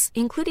anywhere else,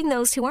 including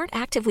those who aren't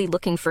actively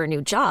looking for a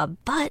new job,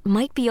 but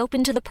might be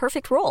open to the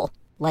perfect role,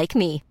 like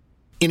me.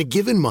 In a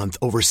given month,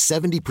 over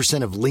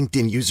 70% of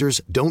LinkedIn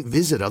users don't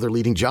visit other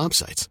leading job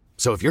sites.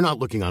 So if you're not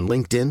looking on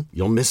LinkedIn,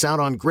 you'll miss out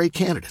on great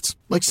candidates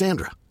like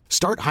Sandra.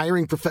 Start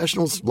hiring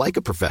professionals like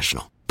a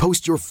professional.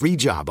 Post your free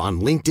job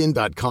on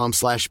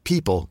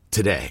linkedin.com/people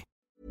today.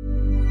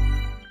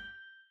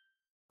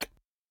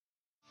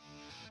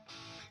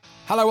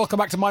 Hello, welcome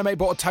back to My Mate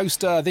Bought a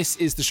Toaster. This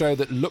is the show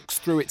that looks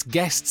through its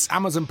guests'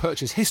 Amazon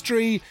purchase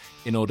history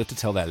in order to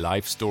tell their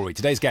life story.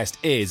 Today's guest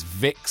is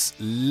Vix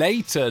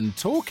Leyton.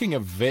 Talking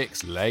of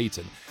Vix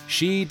Leyton,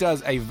 she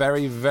does a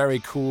very, very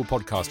cool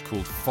podcast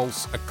called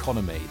False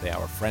Economy. They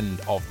are a friend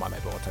of My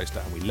Mate Bought a Toaster,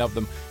 and we love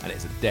them, and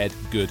it's a dead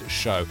good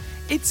show.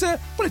 It's a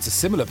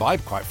similar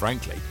vibe, quite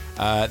frankly.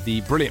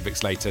 The brilliant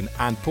Vix Leyton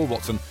and Paul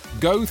Watson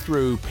go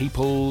through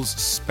people's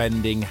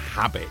spending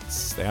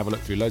habits. They have a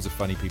look through loads of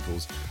funny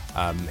people's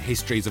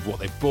histories of what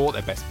they've bought,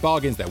 their best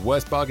bargains, their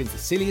worst bargains, the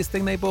silliest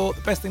thing they bought,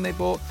 the best thing they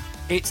bought.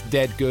 It's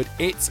dead good.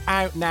 It's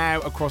out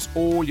now across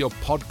all your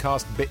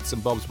podcast bits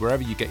and bobs,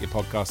 wherever you get your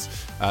podcasts.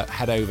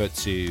 Head over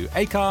to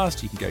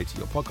Acast. You can go to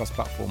your podcast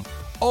platform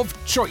of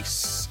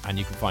choice, and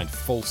you can find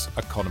False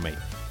Economy.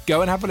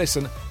 Go and have a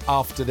listen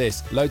after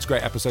this. Loads of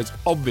great episodes.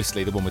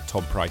 Obviously, the one with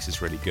Tom Price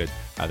is really good.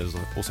 There's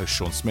also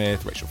Sean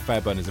Smith. Rachel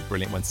Fairburn is a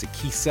brilliant one.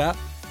 Sakisa,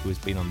 who has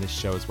been on this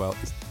show as well,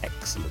 is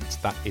excellent.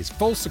 That is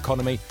False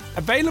Economy,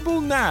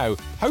 available now,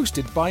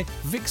 hosted by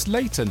Vix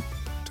Leyton.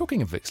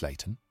 Talking of Vix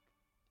Leyton,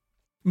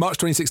 March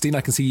 2016,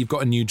 I can see you've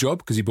got a new job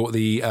because you bought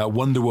the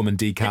Wonder Woman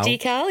decal. The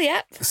decal,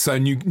 yep. So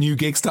new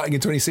gig starting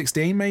in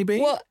 2016, maybe?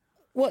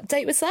 What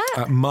date was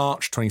that?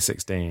 March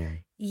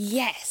 2016.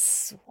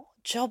 Yes. What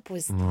job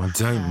was that? I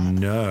don't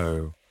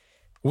know.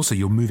 Also,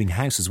 you're moving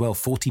house as well.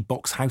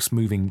 40-box house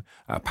moving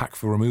pack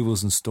for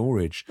removals and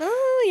storage.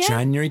 Oh, yeah.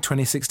 January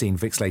 2016,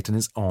 Vix Leyton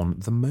is on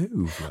the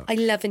move. Look. I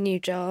love a new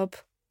job.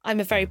 I'm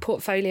a very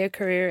portfolio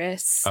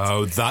careerist.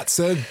 Oh, that's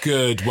a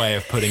good way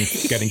of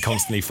getting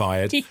constantly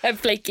fired. Yeah,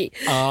 flaky.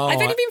 Oh,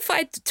 I've only been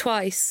fired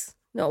twice.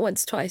 Not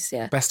once, twice,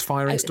 yeah. Best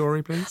firing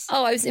story, please?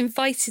 Oh, I was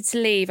invited to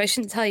leave. I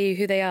shouldn't tell you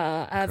who they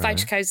are.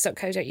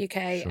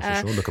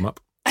 Vouchercodes.co.uk. Sure. Look them up.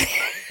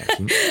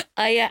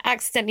 I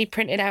accidentally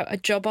printed out a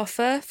job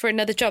offer for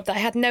another job that I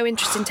had no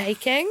interest in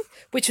taking,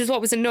 which was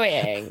what was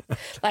annoying.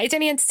 I'd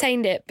only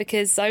entertained it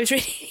because I was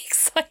really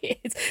excited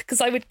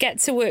because I would get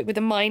to work with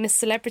a minor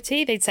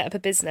celebrity. They'd set up a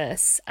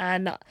business,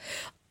 and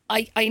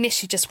I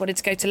initially just wanted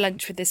to go to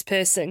lunch with this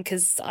person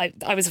because I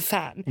was a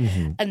fan.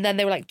 Mm-hmm. And then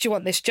they were like, do you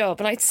want this job?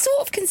 And I sort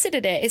of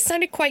considered it. It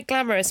sounded quite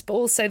glamorous, but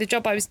also the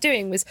job I was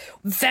doing was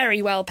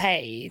very well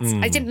paid.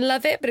 I didn't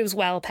love it, but it was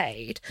well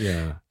paid.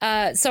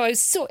 Yeah. So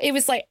it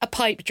was like a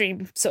pipe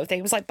dream sort of thing.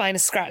 It was like buying a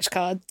scratch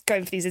card,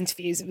 going for these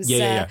interviews. It was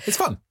yeah. It's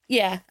fun.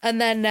 Yeah. And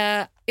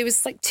then it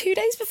was like 2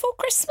 days before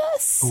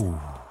Christmas. Ooh.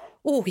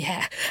 Oh,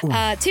 yeah.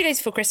 2 days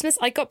before Christmas,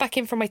 I got back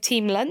in from my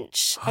team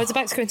lunch. I was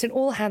about to go into an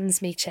all-hands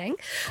meeting,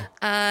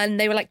 and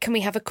they were like, can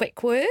we have a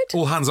quick word?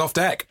 All hands off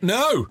deck.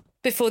 No!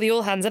 Before the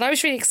all-hands. And I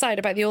was really excited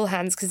about the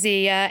all-hands because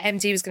the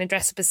MD was going to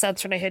dress up as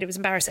Santa, and I heard it was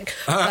embarrassing.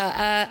 But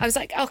I was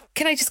like, oh,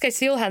 can I just go to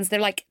the all-hands? They're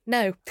like,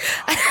 no.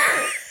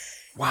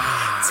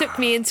 Wow. Took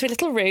me into a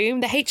little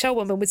room. The HR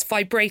woman was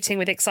vibrating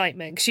with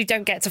excitement because you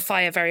don't get to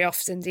fire very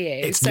often, do you?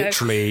 It's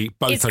literally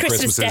both her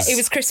Christmases. It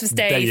was Christmas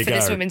Day for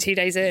this woman 2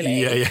 days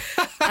early. Yeah.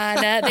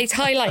 And they'd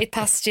highlighted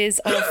passages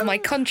of my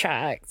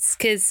contracts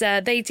because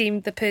they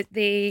deemed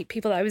the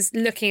people that I was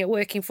looking at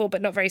working for,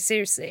 but not very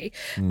seriously,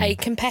 a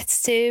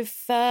competitive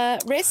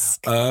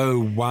risk.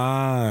 Oh,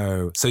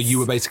 wow. So you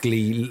were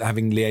basically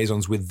having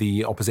liaisons with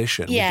the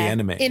opposition, with the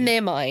enemy. In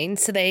their mind.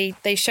 So they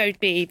showed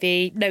me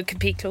the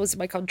no-compete clause in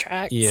my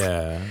contract.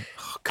 Yeah.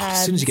 Oh, God,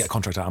 as soon as you get a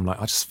contract out, I'm like,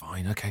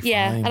 fine, okay, fine.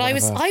 Yeah, and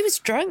whatever. I was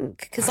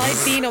drunk because I'd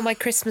been on my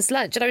Christmas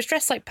lunch and I was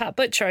dressed like Pat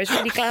Butcher. I was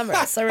really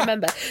glamorous. I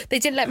remember they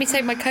didn't let me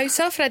take my coat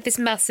off, and I had this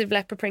massive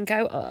leopard print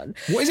coat on.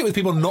 What is it with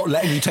people not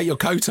letting you take your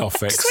coat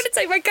off? I just wanted to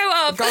take my coat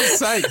off. For God's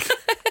sake!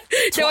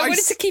 No, I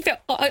wanted to keep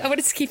it. I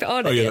wanted to keep it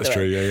on. Oh yeah, that's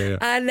true. Yeah.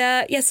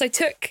 And yes, I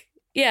took.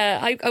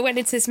 Yeah, I went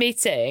into this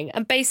meeting,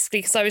 and basically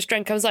because I was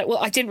drunk, I was like, well,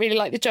 I didn't really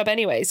like the job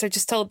anyway, so I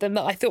just told them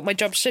that I thought my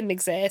job shouldn't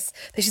exist.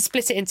 They should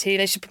split it in two.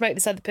 They should promote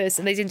this other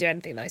person. They didn't do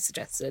anything that I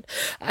suggested.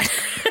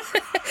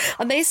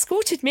 And they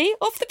escorted me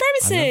off the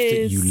premises. I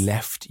love that you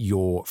left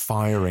your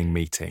firing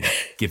meeting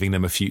giving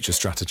them a future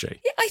strategy.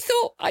 Yeah, I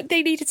thought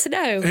they needed to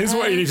know. Here's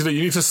what you need to do.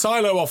 You need to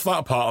silo off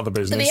that part of the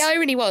business. But the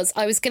irony was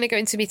I was going to go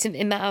into a meeting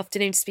in that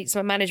afternoon to speak to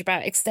my manager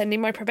about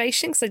extending my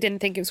probation because I didn't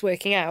think it was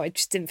working out. I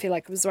just didn't feel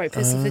like I was the right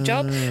person for the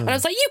job. And I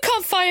was like, you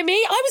can't fire me.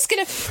 I was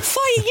going to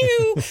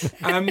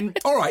fire you.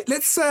 All right,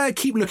 let's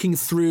keep looking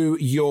through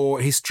your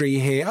history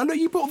here. I know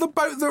you bought The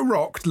Boat That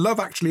Rocked, Love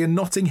Actually in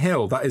Notting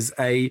Hill. That is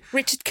a...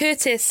 Richard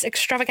Curtis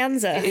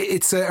extravaganza.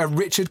 It's a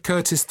Richard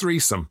Curtis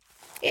threesome.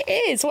 It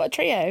is. What a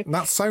trio.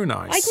 That's so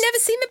nice. I'd never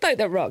seen The Boat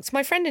That Rocked.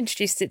 My friend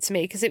introduced it to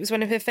me because it was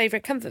one of her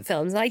favourite comfort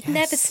films. I'd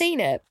never seen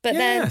it. But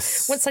then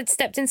once I'd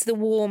stepped into the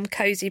warm,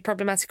 cosy,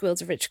 problematic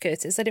world of Richard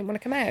Curtis, I didn't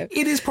want to come out.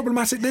 It is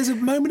problematic. There's a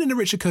moment in a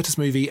Richard Curtis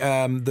movie,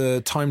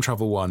 the time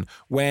travel one,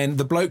 when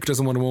the bloke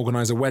doesn't want to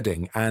organise a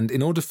wedding, and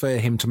in order for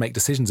him to make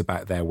decisions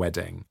about their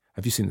wedding...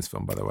 Have you seen this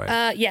film, by the way?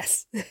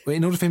 Yes.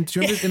 In order for him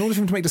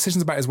to make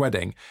decisions about his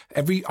wedding,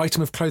 every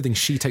item of clothing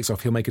she takes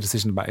off, he'll make a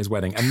decision about his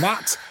wedding. And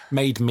that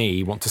made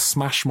me want to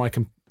smash my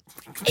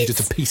computer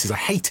to pieces. I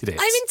hated it.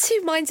 I'm in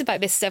two minds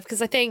about this stuff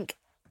because I think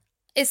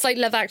it's like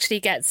Love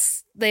Actually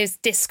there's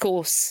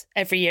discourse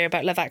every year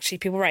about Love Actually.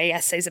 People write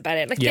essays about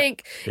it. I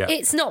think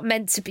it's not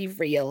meant to be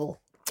real.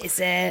 Is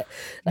it?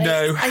 Like,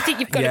 no. I think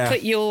you've got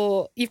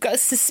to you've got to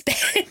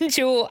suspend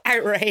your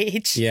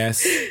outrage.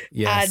 Yes.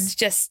 And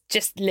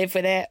just live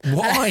with it.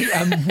 What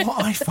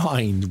I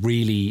find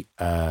really,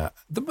 I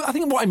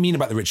think what I mean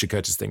about the Richard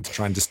Curtis thing, to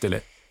try and distill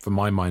it from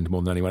my mind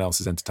more than anyone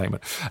else's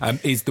entertainment,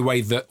 is the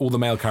way that all the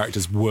male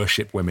characters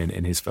worship women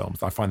in his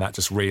films. I find that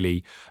just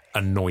really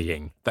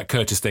annoying. That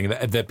Curtis thing,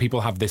 that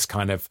people have this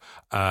kind of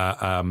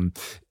I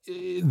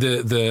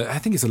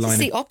think it's a line. It's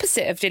the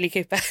opposite of Jilly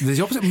Cooper.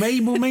 The opposite,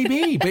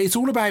 maybe, but it's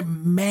all about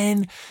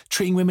men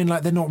treating women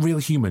like they're not real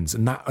humans,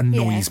 and that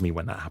annoys me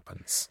when that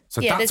happens.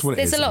 So that's what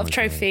it is. There's a lot of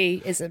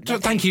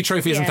trophyism. Thank you,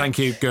 trophyism. Thank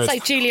you. Good. It's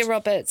like Julia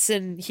Roberts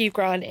and Hugh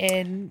Grant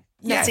in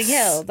Notting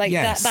Hill. Like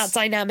that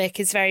dynamic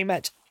is very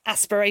much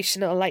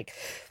aspirational. Like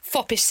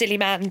foppish silly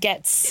man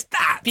gets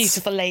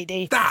beautiful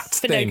lady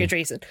for no good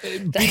reason.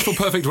 Beautiful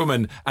perfect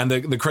woman and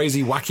the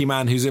crazy wacky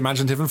man who's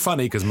imaginative and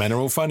funny, because men are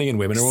all funny and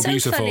women are all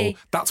beautiful. Funny.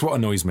 That's what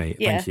annoys me.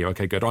 Thank you.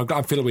 Okay, good.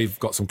 I feel like we've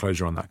got some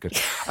closure on that. Good.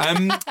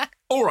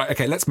 All right,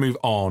 okay, let's move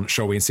on,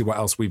 shall we, and see what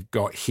else we've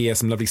got here.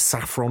 Some lovely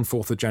saffron,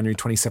 4th of January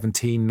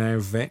 2017 now,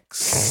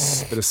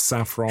 Vix. Bit of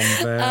saffron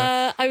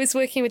there. I was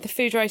working with the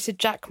food writer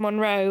Jack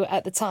Monroe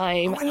at the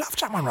time. Oh, I love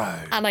Jack Monroe.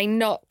 And I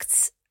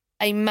knocked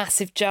a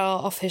massive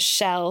jar off his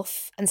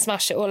shelf and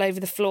smashed it all over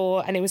the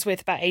floor, and it was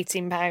worth about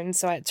 £18,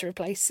 so I had to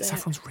replace it.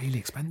 Saffron's really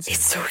expensive.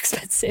 It's so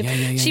expensive.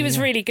 She was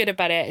really good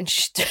about it, and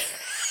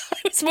I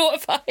was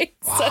mortified.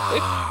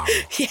 Wow.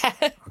 So, yeah.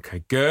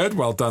 Okay, good.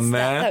 Well done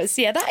there. That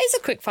is a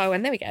quick fire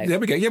one. There we go. There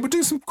we go. Yeah, we'll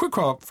do some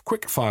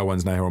quick fire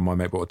ones now here on My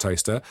Mate Bought a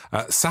Toaster.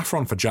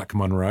 Saffron for Jack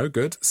Monroe.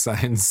 Good.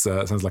 Sounds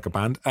like a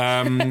band.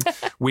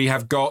 We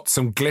have got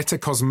some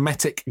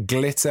cosmetic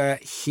glitter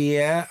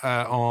here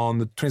on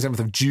the 27th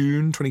of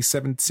June,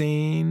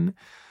 2017.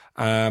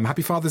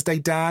 Happy Father's Day,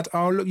 Dad.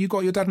 Oh, look, you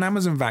got your dad an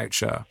Amazon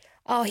voucher.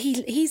 Oh,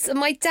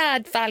 my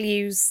dad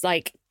values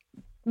like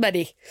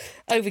money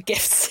over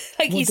gifts.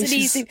 Like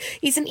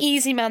he's an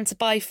easy man to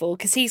buy for,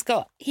 because he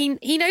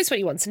knows what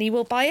he wants and he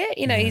will buy it.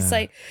 You know,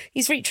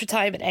 he's reached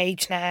retirement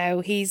age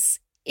now.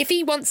 If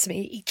he wants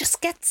me, he just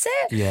gets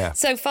it. Yeah.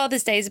 So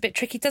Father's Day is a bit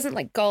tricky. He doesn't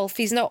like golf.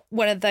 He's not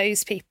one of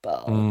those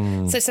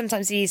people. So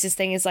sometimes the easiest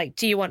thing is like,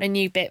 do you want a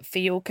new bit for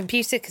your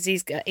computer? Because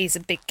he's a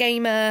big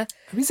gamer.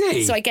 Is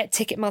he? So I get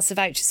Ticketmaster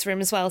vouchers for him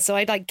as well. So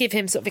I like give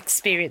him sort of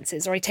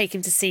experiences, or I take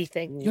him to see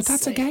things. Your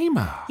dad's a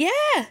gamer? Yeah.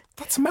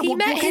 That's amazing. He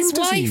met his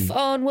wife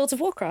on World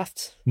of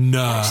Warcraft.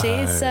 No. Actually,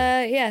 it's,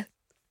 yeah.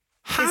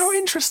 How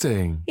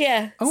interesting.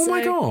 Yeah. Oh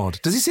my God.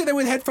 Does he sit there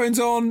with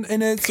headphones on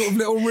in a sort of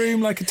little room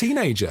like a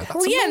teenager? That's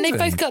amazing. And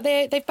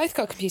they've both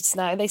got computers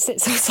now. They sit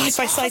side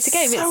by side to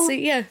game.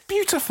 So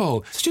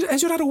beautiful.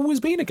 Has your dad always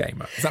been a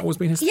gamer? Has that always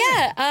been his thing?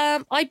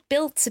 Yeah. I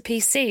built a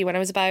PC when I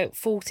was about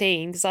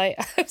 14 because I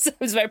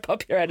was very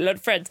popular. I had a lot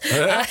of friends.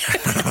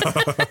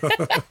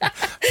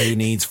 Who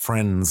needs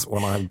friends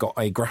when I've got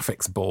a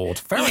graphics board?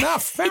 Fair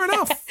enough.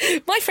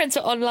 My friends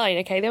were online,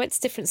 okay? They went to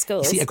different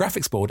schools. You see, a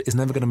graphics board is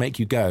never going to make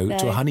you go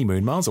to a honeymoon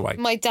miles away.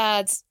 My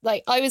dad,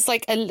 I was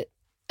like a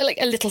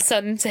little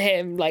son to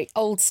him, like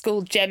old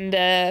school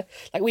gender.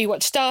 Like we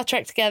watched Star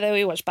Trek together,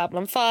 we watched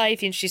Babylon 5,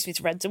 he introduced me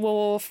to Red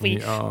Dwarf, we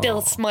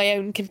built my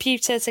own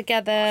computer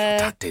together.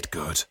 That did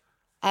good.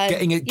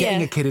 Getting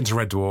a kid into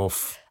Red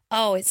Dwarf.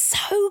 Oh, it's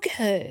so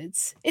good.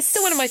 It's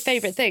still one of my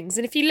favourite things.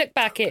 And if you look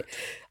back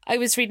I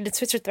was reading a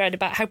Twitter thread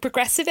about how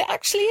progressive it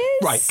actually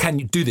is. Right, can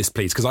you do this,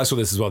 please? Because I saw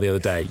this as well the other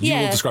day. You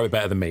will describe it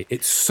better than me.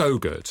 It's so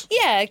good.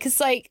 Yeah,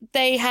 because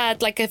they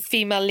had a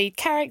female lead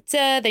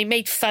character. They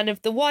made fun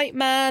of the white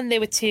man. There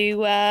were two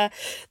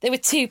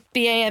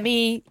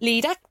BAME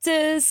lead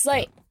actors.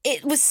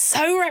 It was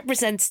so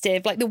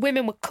representative. The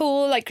women were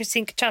cool.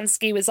 Christine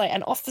Kochanski was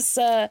an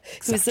officer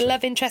who was the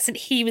love interest, and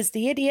he was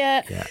the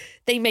idiot. Yeah.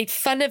 They made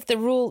fun of the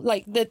rule,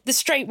 the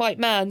straight white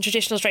man,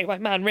 traditional straight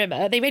white man,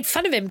 Rimmer. They made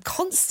fun of him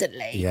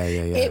constantly. Yeah.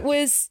 It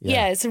was,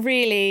 it's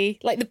really,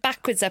 the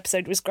backwards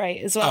episode was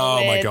great as well.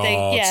 Oh my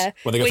God.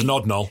 When they go to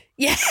Nodnell.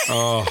 Yeah.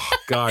 Oh,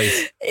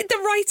 guys.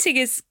 The writing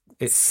is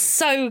It's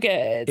so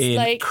good.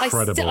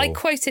 Incredible. I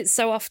quote it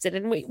so often,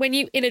 and when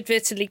you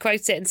inadvertently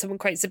quote it and someone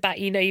quotes it back,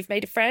 you know you've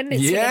made a friend.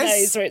 It's one of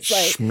those where it's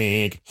like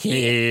Schmig.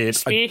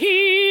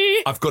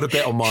 I've got a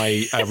bit on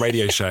my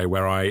radio show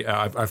where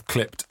I've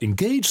clipped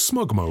engage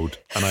smug mode,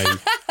 and I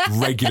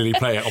regularly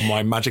play it on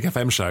my Magic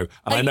FM show,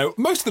 and I know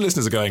most of the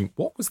listeners are going,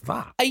 what was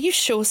that? Are you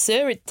sure,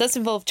 sir? It does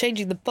involve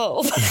changing the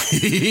bulb.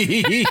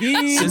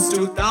 Since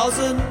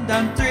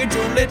 2003,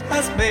 Juliet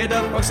has made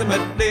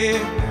approximately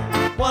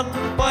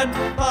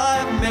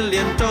 1.5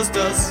 million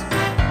toasters.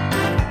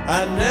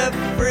 And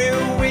every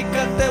week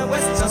at the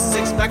West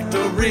Sussex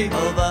factory,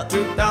 over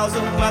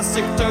 2,000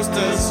 classic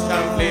toasters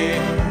shall flee.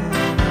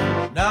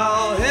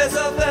 Now here's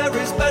a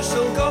very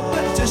special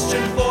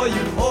competition for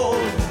you all.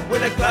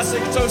 With a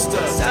classic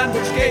toaster,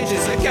 sandwich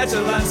gauges, a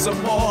kettle and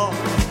some more.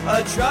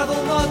 A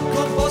travel mug,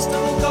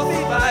 compostable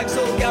coffee bags,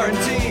 all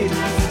guaranteed.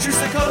 Choose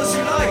the colours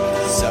you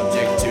like,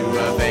 subject to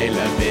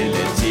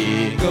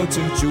availability. Go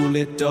to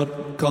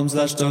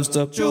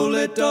juliet.com/toaster,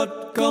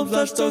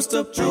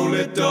 juliet.com/toaster,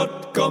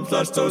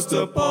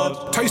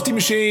 juliet.com/toasterpod. Toasty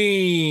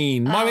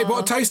machine. My mate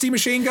bought a toasty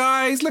machine,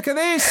 guys. Look at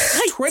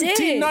this.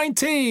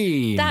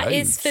 2019. That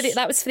was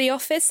for the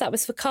office. That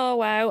was for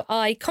Carwow.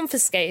 I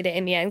confiscated it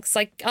in the end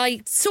because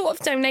I sort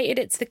of donated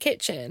it to the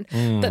kitchen,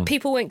 but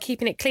people weren't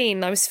keeping it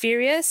clean. I was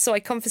furious, so I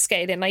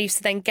confiscated it, and I used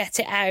to then get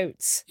it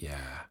out. Yeah.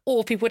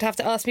 Or people would have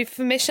to ask me for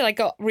permission. I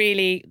got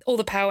all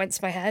the power went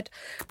to my head.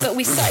 But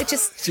we started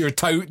just... You're a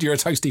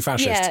toasty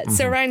fascist. Yeah,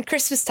 so around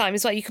Christmas time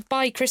as well, you could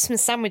buy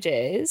Christmas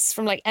sandwiches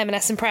from like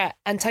M&S and Pret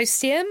and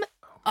toast them.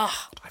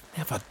 Oh.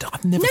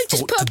 I've never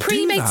just put a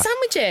pre-made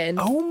sandwich in.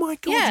 Oh my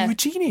God, yeah. You're a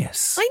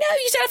genius. I know,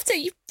 you don't have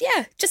to.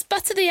 Just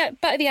butter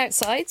the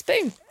outsides,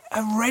 boom.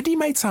 A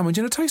ready-made sandwich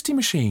in a toasty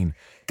machine.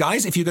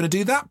 Guys, if you're going to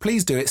do that,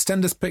 please do it.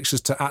 Send us pictures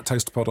to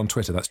 @ToasterPod on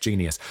Twitter. That's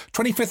genius.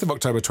 25th of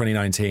October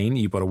 2019,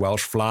 you bought a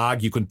Welsh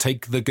flag. You can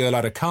take the girl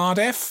out of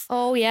Cardiff.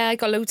 Oh, yeah, I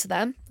got loads of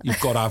them. You've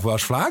got to have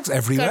Welsh flags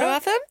everywhere. Got to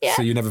have them, yeah.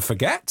 So you never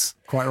forget.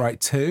 Quite right,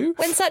 too.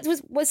 Was that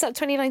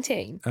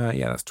 2019?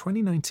 Yeah, that's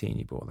 2019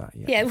 you bought that,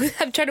 Yeah,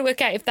 I'm trying to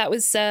work out if that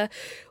was...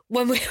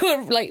 when we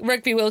were like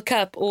Rugby World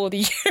Cup or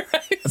the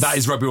Euros. That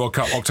is Rugby World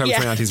Cup. October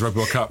 2019 is Rugby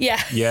World Cup.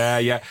 Yeah.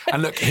 Yeah.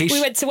 And look, we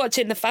went to watch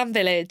it in the fan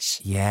village.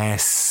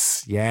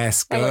 Yes,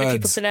 good. I wanted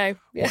people to know.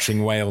 Yeah.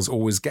 Watching Wales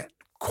always get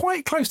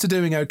quite close to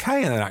doing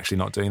okay and then actually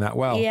not doing that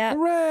well. Yeah.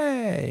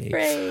 Hooray.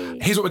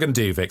 Here's what we're going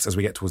to do, Vix, as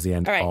we get towards the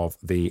end of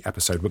the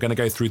episode. We're going to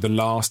go through the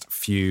last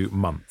few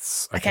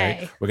months.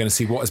 Okay. We're going to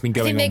see what has been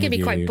going on. I think they're going to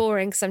be quite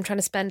boring because I'm trying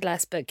to spend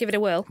less, but give it a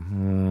whirl.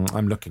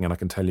 I'm looking and I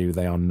can tell you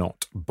they are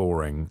not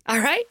boring. All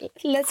right,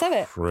 let's have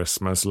it.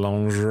 Christmas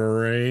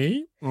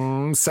lingerie.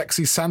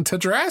 Sexy Santa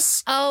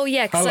dress. Oh,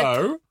 yeah.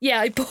 Hello.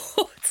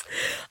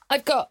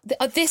 I've got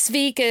this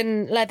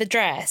vegan leather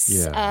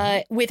dress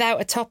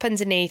without a top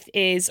underneath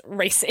is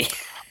racy.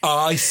 Oh,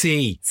 I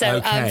see.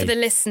 So for the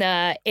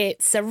listener,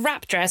 it's a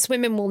wrap dress.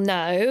 Women will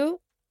know.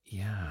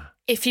 Yeah.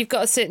 If you've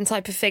got a certain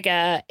type of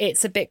figure,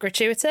 it's a bit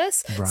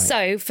gratuitous. Right.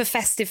 So for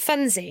festive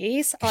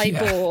funsies, I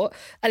bought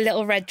a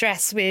little red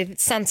dress with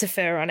Santa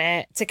fur on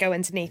it to go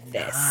underneath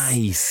this.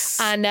 Nice.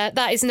 And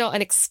that is not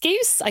an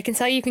excuse. I can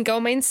tell you can go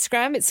on my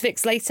Instagram. It's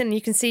Vix Leyton and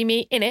you can see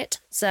me in it.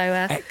 So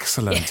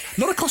excellent. Yeah. A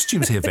lot of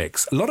costumes here,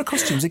 Vix. A lot of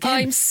costumes again.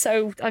 I'm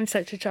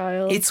such a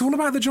child. It's all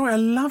about the joy. I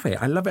love it.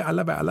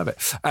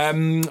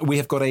 We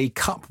have got a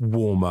cup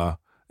warmer.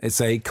 It's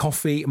a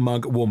coffee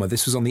mug warmer.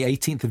 This was on the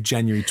 18th of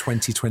January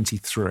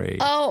 2023.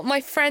 Oh,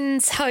 my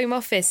friend's home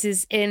office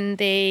is in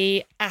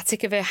the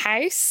attic of her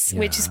house,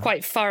 which is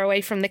quite far away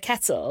from the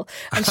kettle.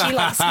 And she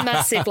likes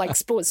massive, like,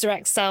 Sports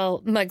Direct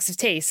style mugs of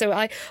tea. So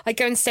I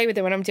go and stay with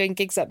her when I'm doing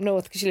gigs up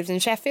north because she lives in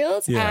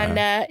Sheffield. Yeah.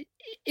 And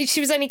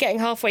she was only getting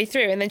halfway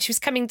through and then she was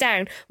coming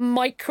down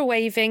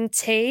microwaving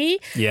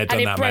tea. Yeah,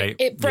 done that, mate.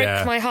 It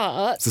broke my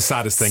heart. It's the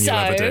saddest thing you'll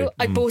ever do. So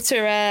I bought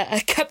her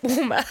a cup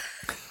warmer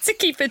to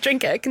keep her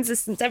drink at a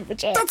consistent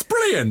temperature. That's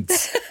brilliant.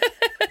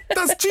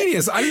 That's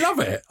genius. I love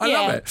it. I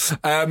love it.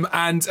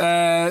 And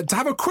to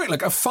have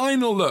a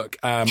final look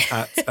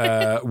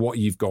at what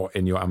you've got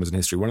in your Amazon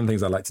history, one of the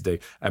things I like to do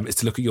is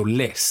to look at your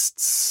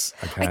lists.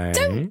 Okay. I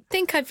don't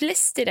think I've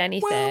listed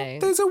anything. Well,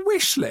 there's a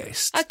wish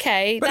list.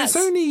 Okay. But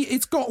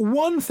it's got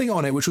one thing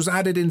on it which was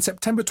added in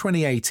September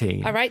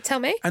 2018. All right, tell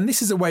me. And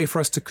this is a way for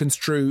us to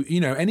construe,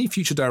 any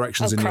future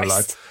directions in your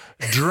life.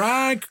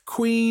 Drag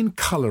queen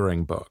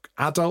colouring book,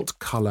 adult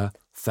colour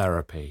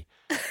therapy.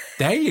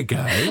 There you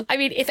go. I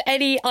mean, if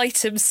any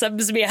item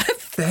sums me up,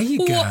 there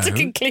you go. What a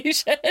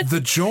conclusion. The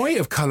joy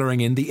of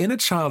colouring in, the inner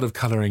child of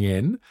colouring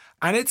in,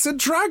 and it's a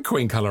drag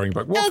queen colouring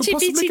book. What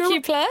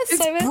LGBTQ+.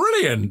 It's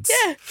brilliant.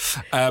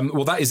 Yeah.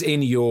 Well, that is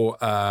in your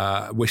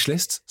wish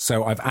list,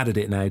 so I've added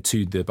it now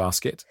to the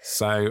basket.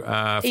 So,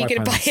 Are you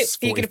going to buy it?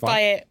 Are you going to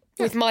buy it?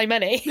 with my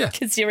money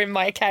because you're in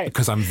my account.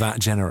 Because I'm that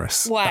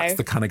generous. Wow. That's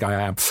the kind of guy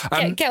I am.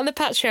 Get on the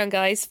Patreon,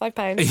 guys.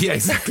 £5. Yeah,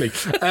 exactly.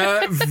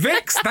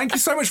 Vix, thank you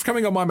so much for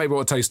coming on My Mate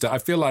Bought a Toaster. I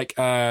feel like,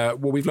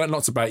 we've learned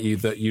lots about you,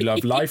 that you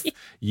love life,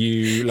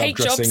 you love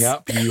dressing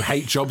up, you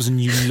hate jobs,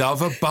 and you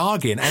love a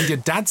bargain. And your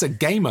dad's a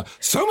gamer.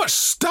 So much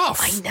stuff.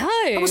 I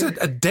know. That was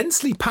a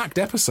densely packed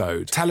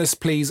episode. Tell us,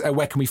 please,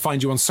 where can we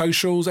find you on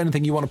socials?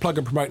 Anything you want to plug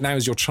and promote, now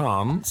is your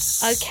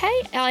chance.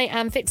 Okay, I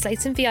am Vix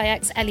Leyton,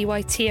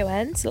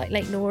 VixLeyton, so like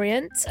Leighton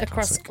Orient,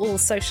 across all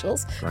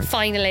socials. Right.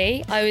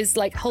 Finally, I was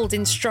like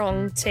holding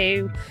strong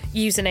to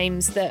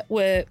usernames that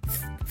were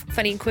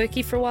funny and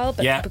quirky for a while,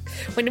 but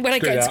when I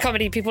get into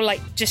comedy, people like,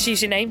 just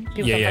use your name.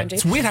 People can't find you.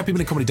 It's weird how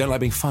people in comedy don't like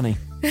being funny.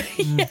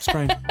 It's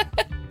great.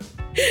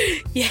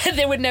 Yeah,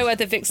 there were no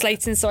other Vix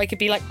Leyton, so I could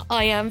be like,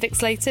 I am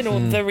Vix Leyton, or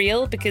The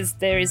Real, because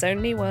there is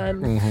only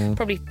one.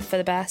 Probably for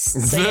the best.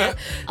 So yeah,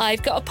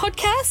 I've got a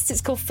podcast.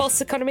 It's called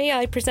False Economy.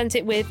 I present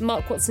it with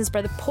Mark Watson's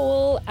brother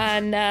Paul,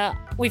 and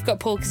we've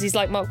got Paul because he's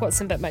like Mark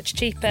Watson but much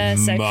cheaper.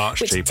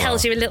 Which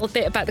tells you a little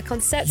bit about the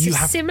concept. You it's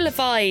have a similar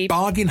vibe.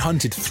 Bargain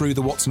hunted through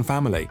the Watson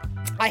family.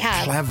 I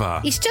have. Clever.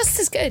 He's just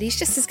as good. He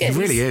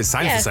really is.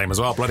 Sounds the same as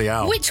well. Bloody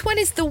hell. Which one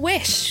is the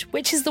Wish?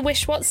 Which is the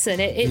Wish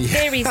Watson? It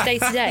varies day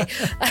to day.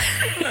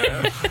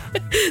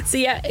 So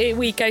yeah,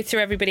 we go through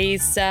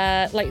everybody's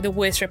like the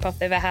worst rip-off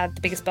they've ever had,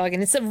 the biggest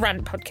bargain. It's a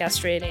rant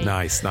podcast, really.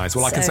 Nice.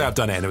 Well, I can say I've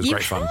done it, and it was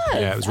great fun.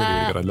 Yeah, it was really,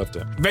 really good. I loved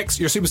it. Vix,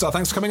 you're a superstar.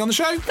 Thanks for coming on the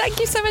show. Thank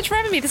you so much for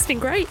having me. This has been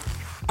great.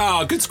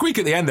 Oh, good squeak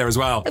at the end there as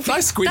well.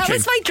 Nice squeaking. That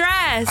was my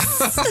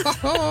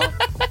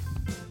dress.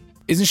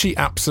 Isn't she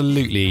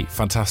absolutely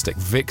fantastic?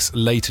 Vix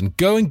Leyton.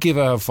 Go and give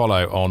her a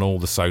follow on all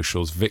the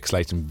socials. Vix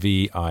Leyton,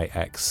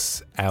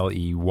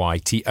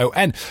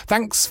 VixLeyton.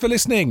 Thanks for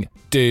listening,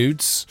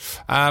 dudes.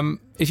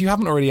 If you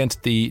haven't already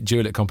entered the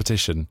Duelit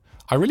competition,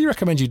 I really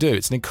recommend you do.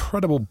 It's an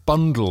incredible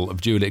bundle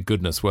of Duelit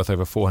goodness worth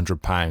over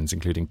 £400,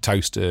 including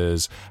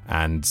toasters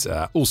and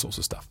all sorts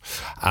of stuff.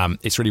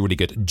 It's really, really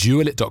good.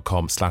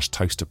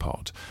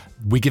 Duelit.com/toasterpod.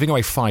 We're giving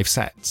away 5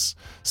 sets.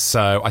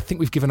 So I think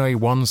we've given away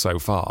 1 so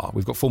far.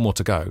 We've got 4 more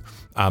to go.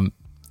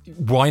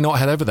 Why not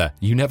head over there?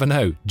 You never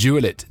know.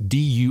 Duelit,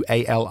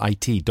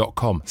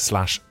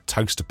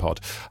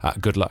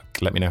 DUALIT.com/toasterpod. Good luck.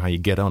 Let me know how you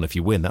get on. If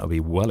you win, that'll be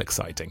well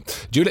exciting.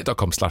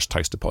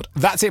 Duelit.com/toasterpod.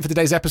 That's it for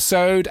today's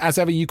episode. As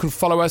ever, you can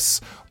follow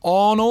us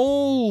on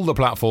all the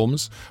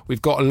platforms.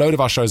 We've got a load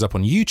of our shows up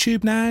on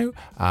YouTube now,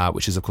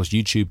 which is, of course,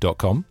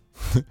 youtube.com.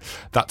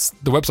 That's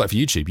the website for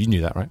YouTube. You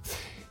knew that, right?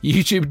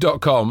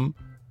 youtube.com/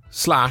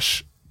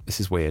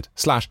 this is weird,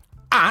 /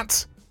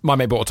 My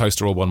Mate Bought a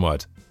Toaster, all one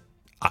word.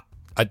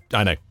 I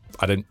know.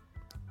 I don't.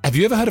 Have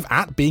you ever heard of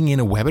 @ being in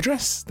a web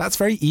address? That's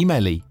very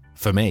emaily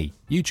for me.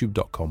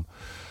 YouTube.com/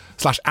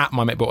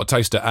 My Mate Bought a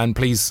Toaster. And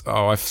please,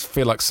 I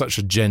feel like such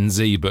a Gen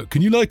Z, but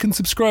can you like and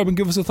subscribe and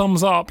give us a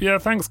thumbs up? Yeah,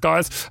 thanks,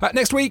 guys.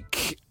 Next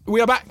week,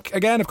 we are back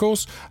again, of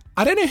course.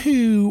 I don't know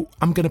who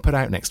I'm going to put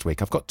out next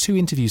week. I've got 2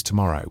 interviews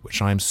tomorrow,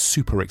 which I'm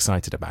super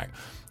excited about.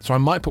 So I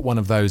might put one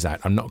of those out.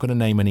 I'm not going to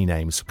name any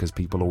names because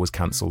people always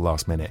cancel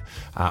last minute.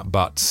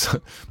 But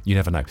you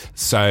never know.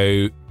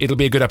 So it'll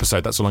be a good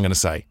episode. That's all I'm going to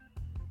say.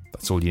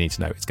 That's all you need to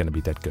know. It's going to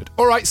be dead good.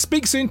 All right,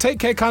 speak soon. Take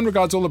care. Kind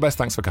regards. All the best.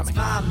 Thanks for coming. It's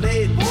my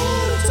mate.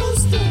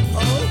 Toaster.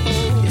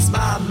 Oh, it's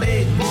my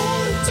mate.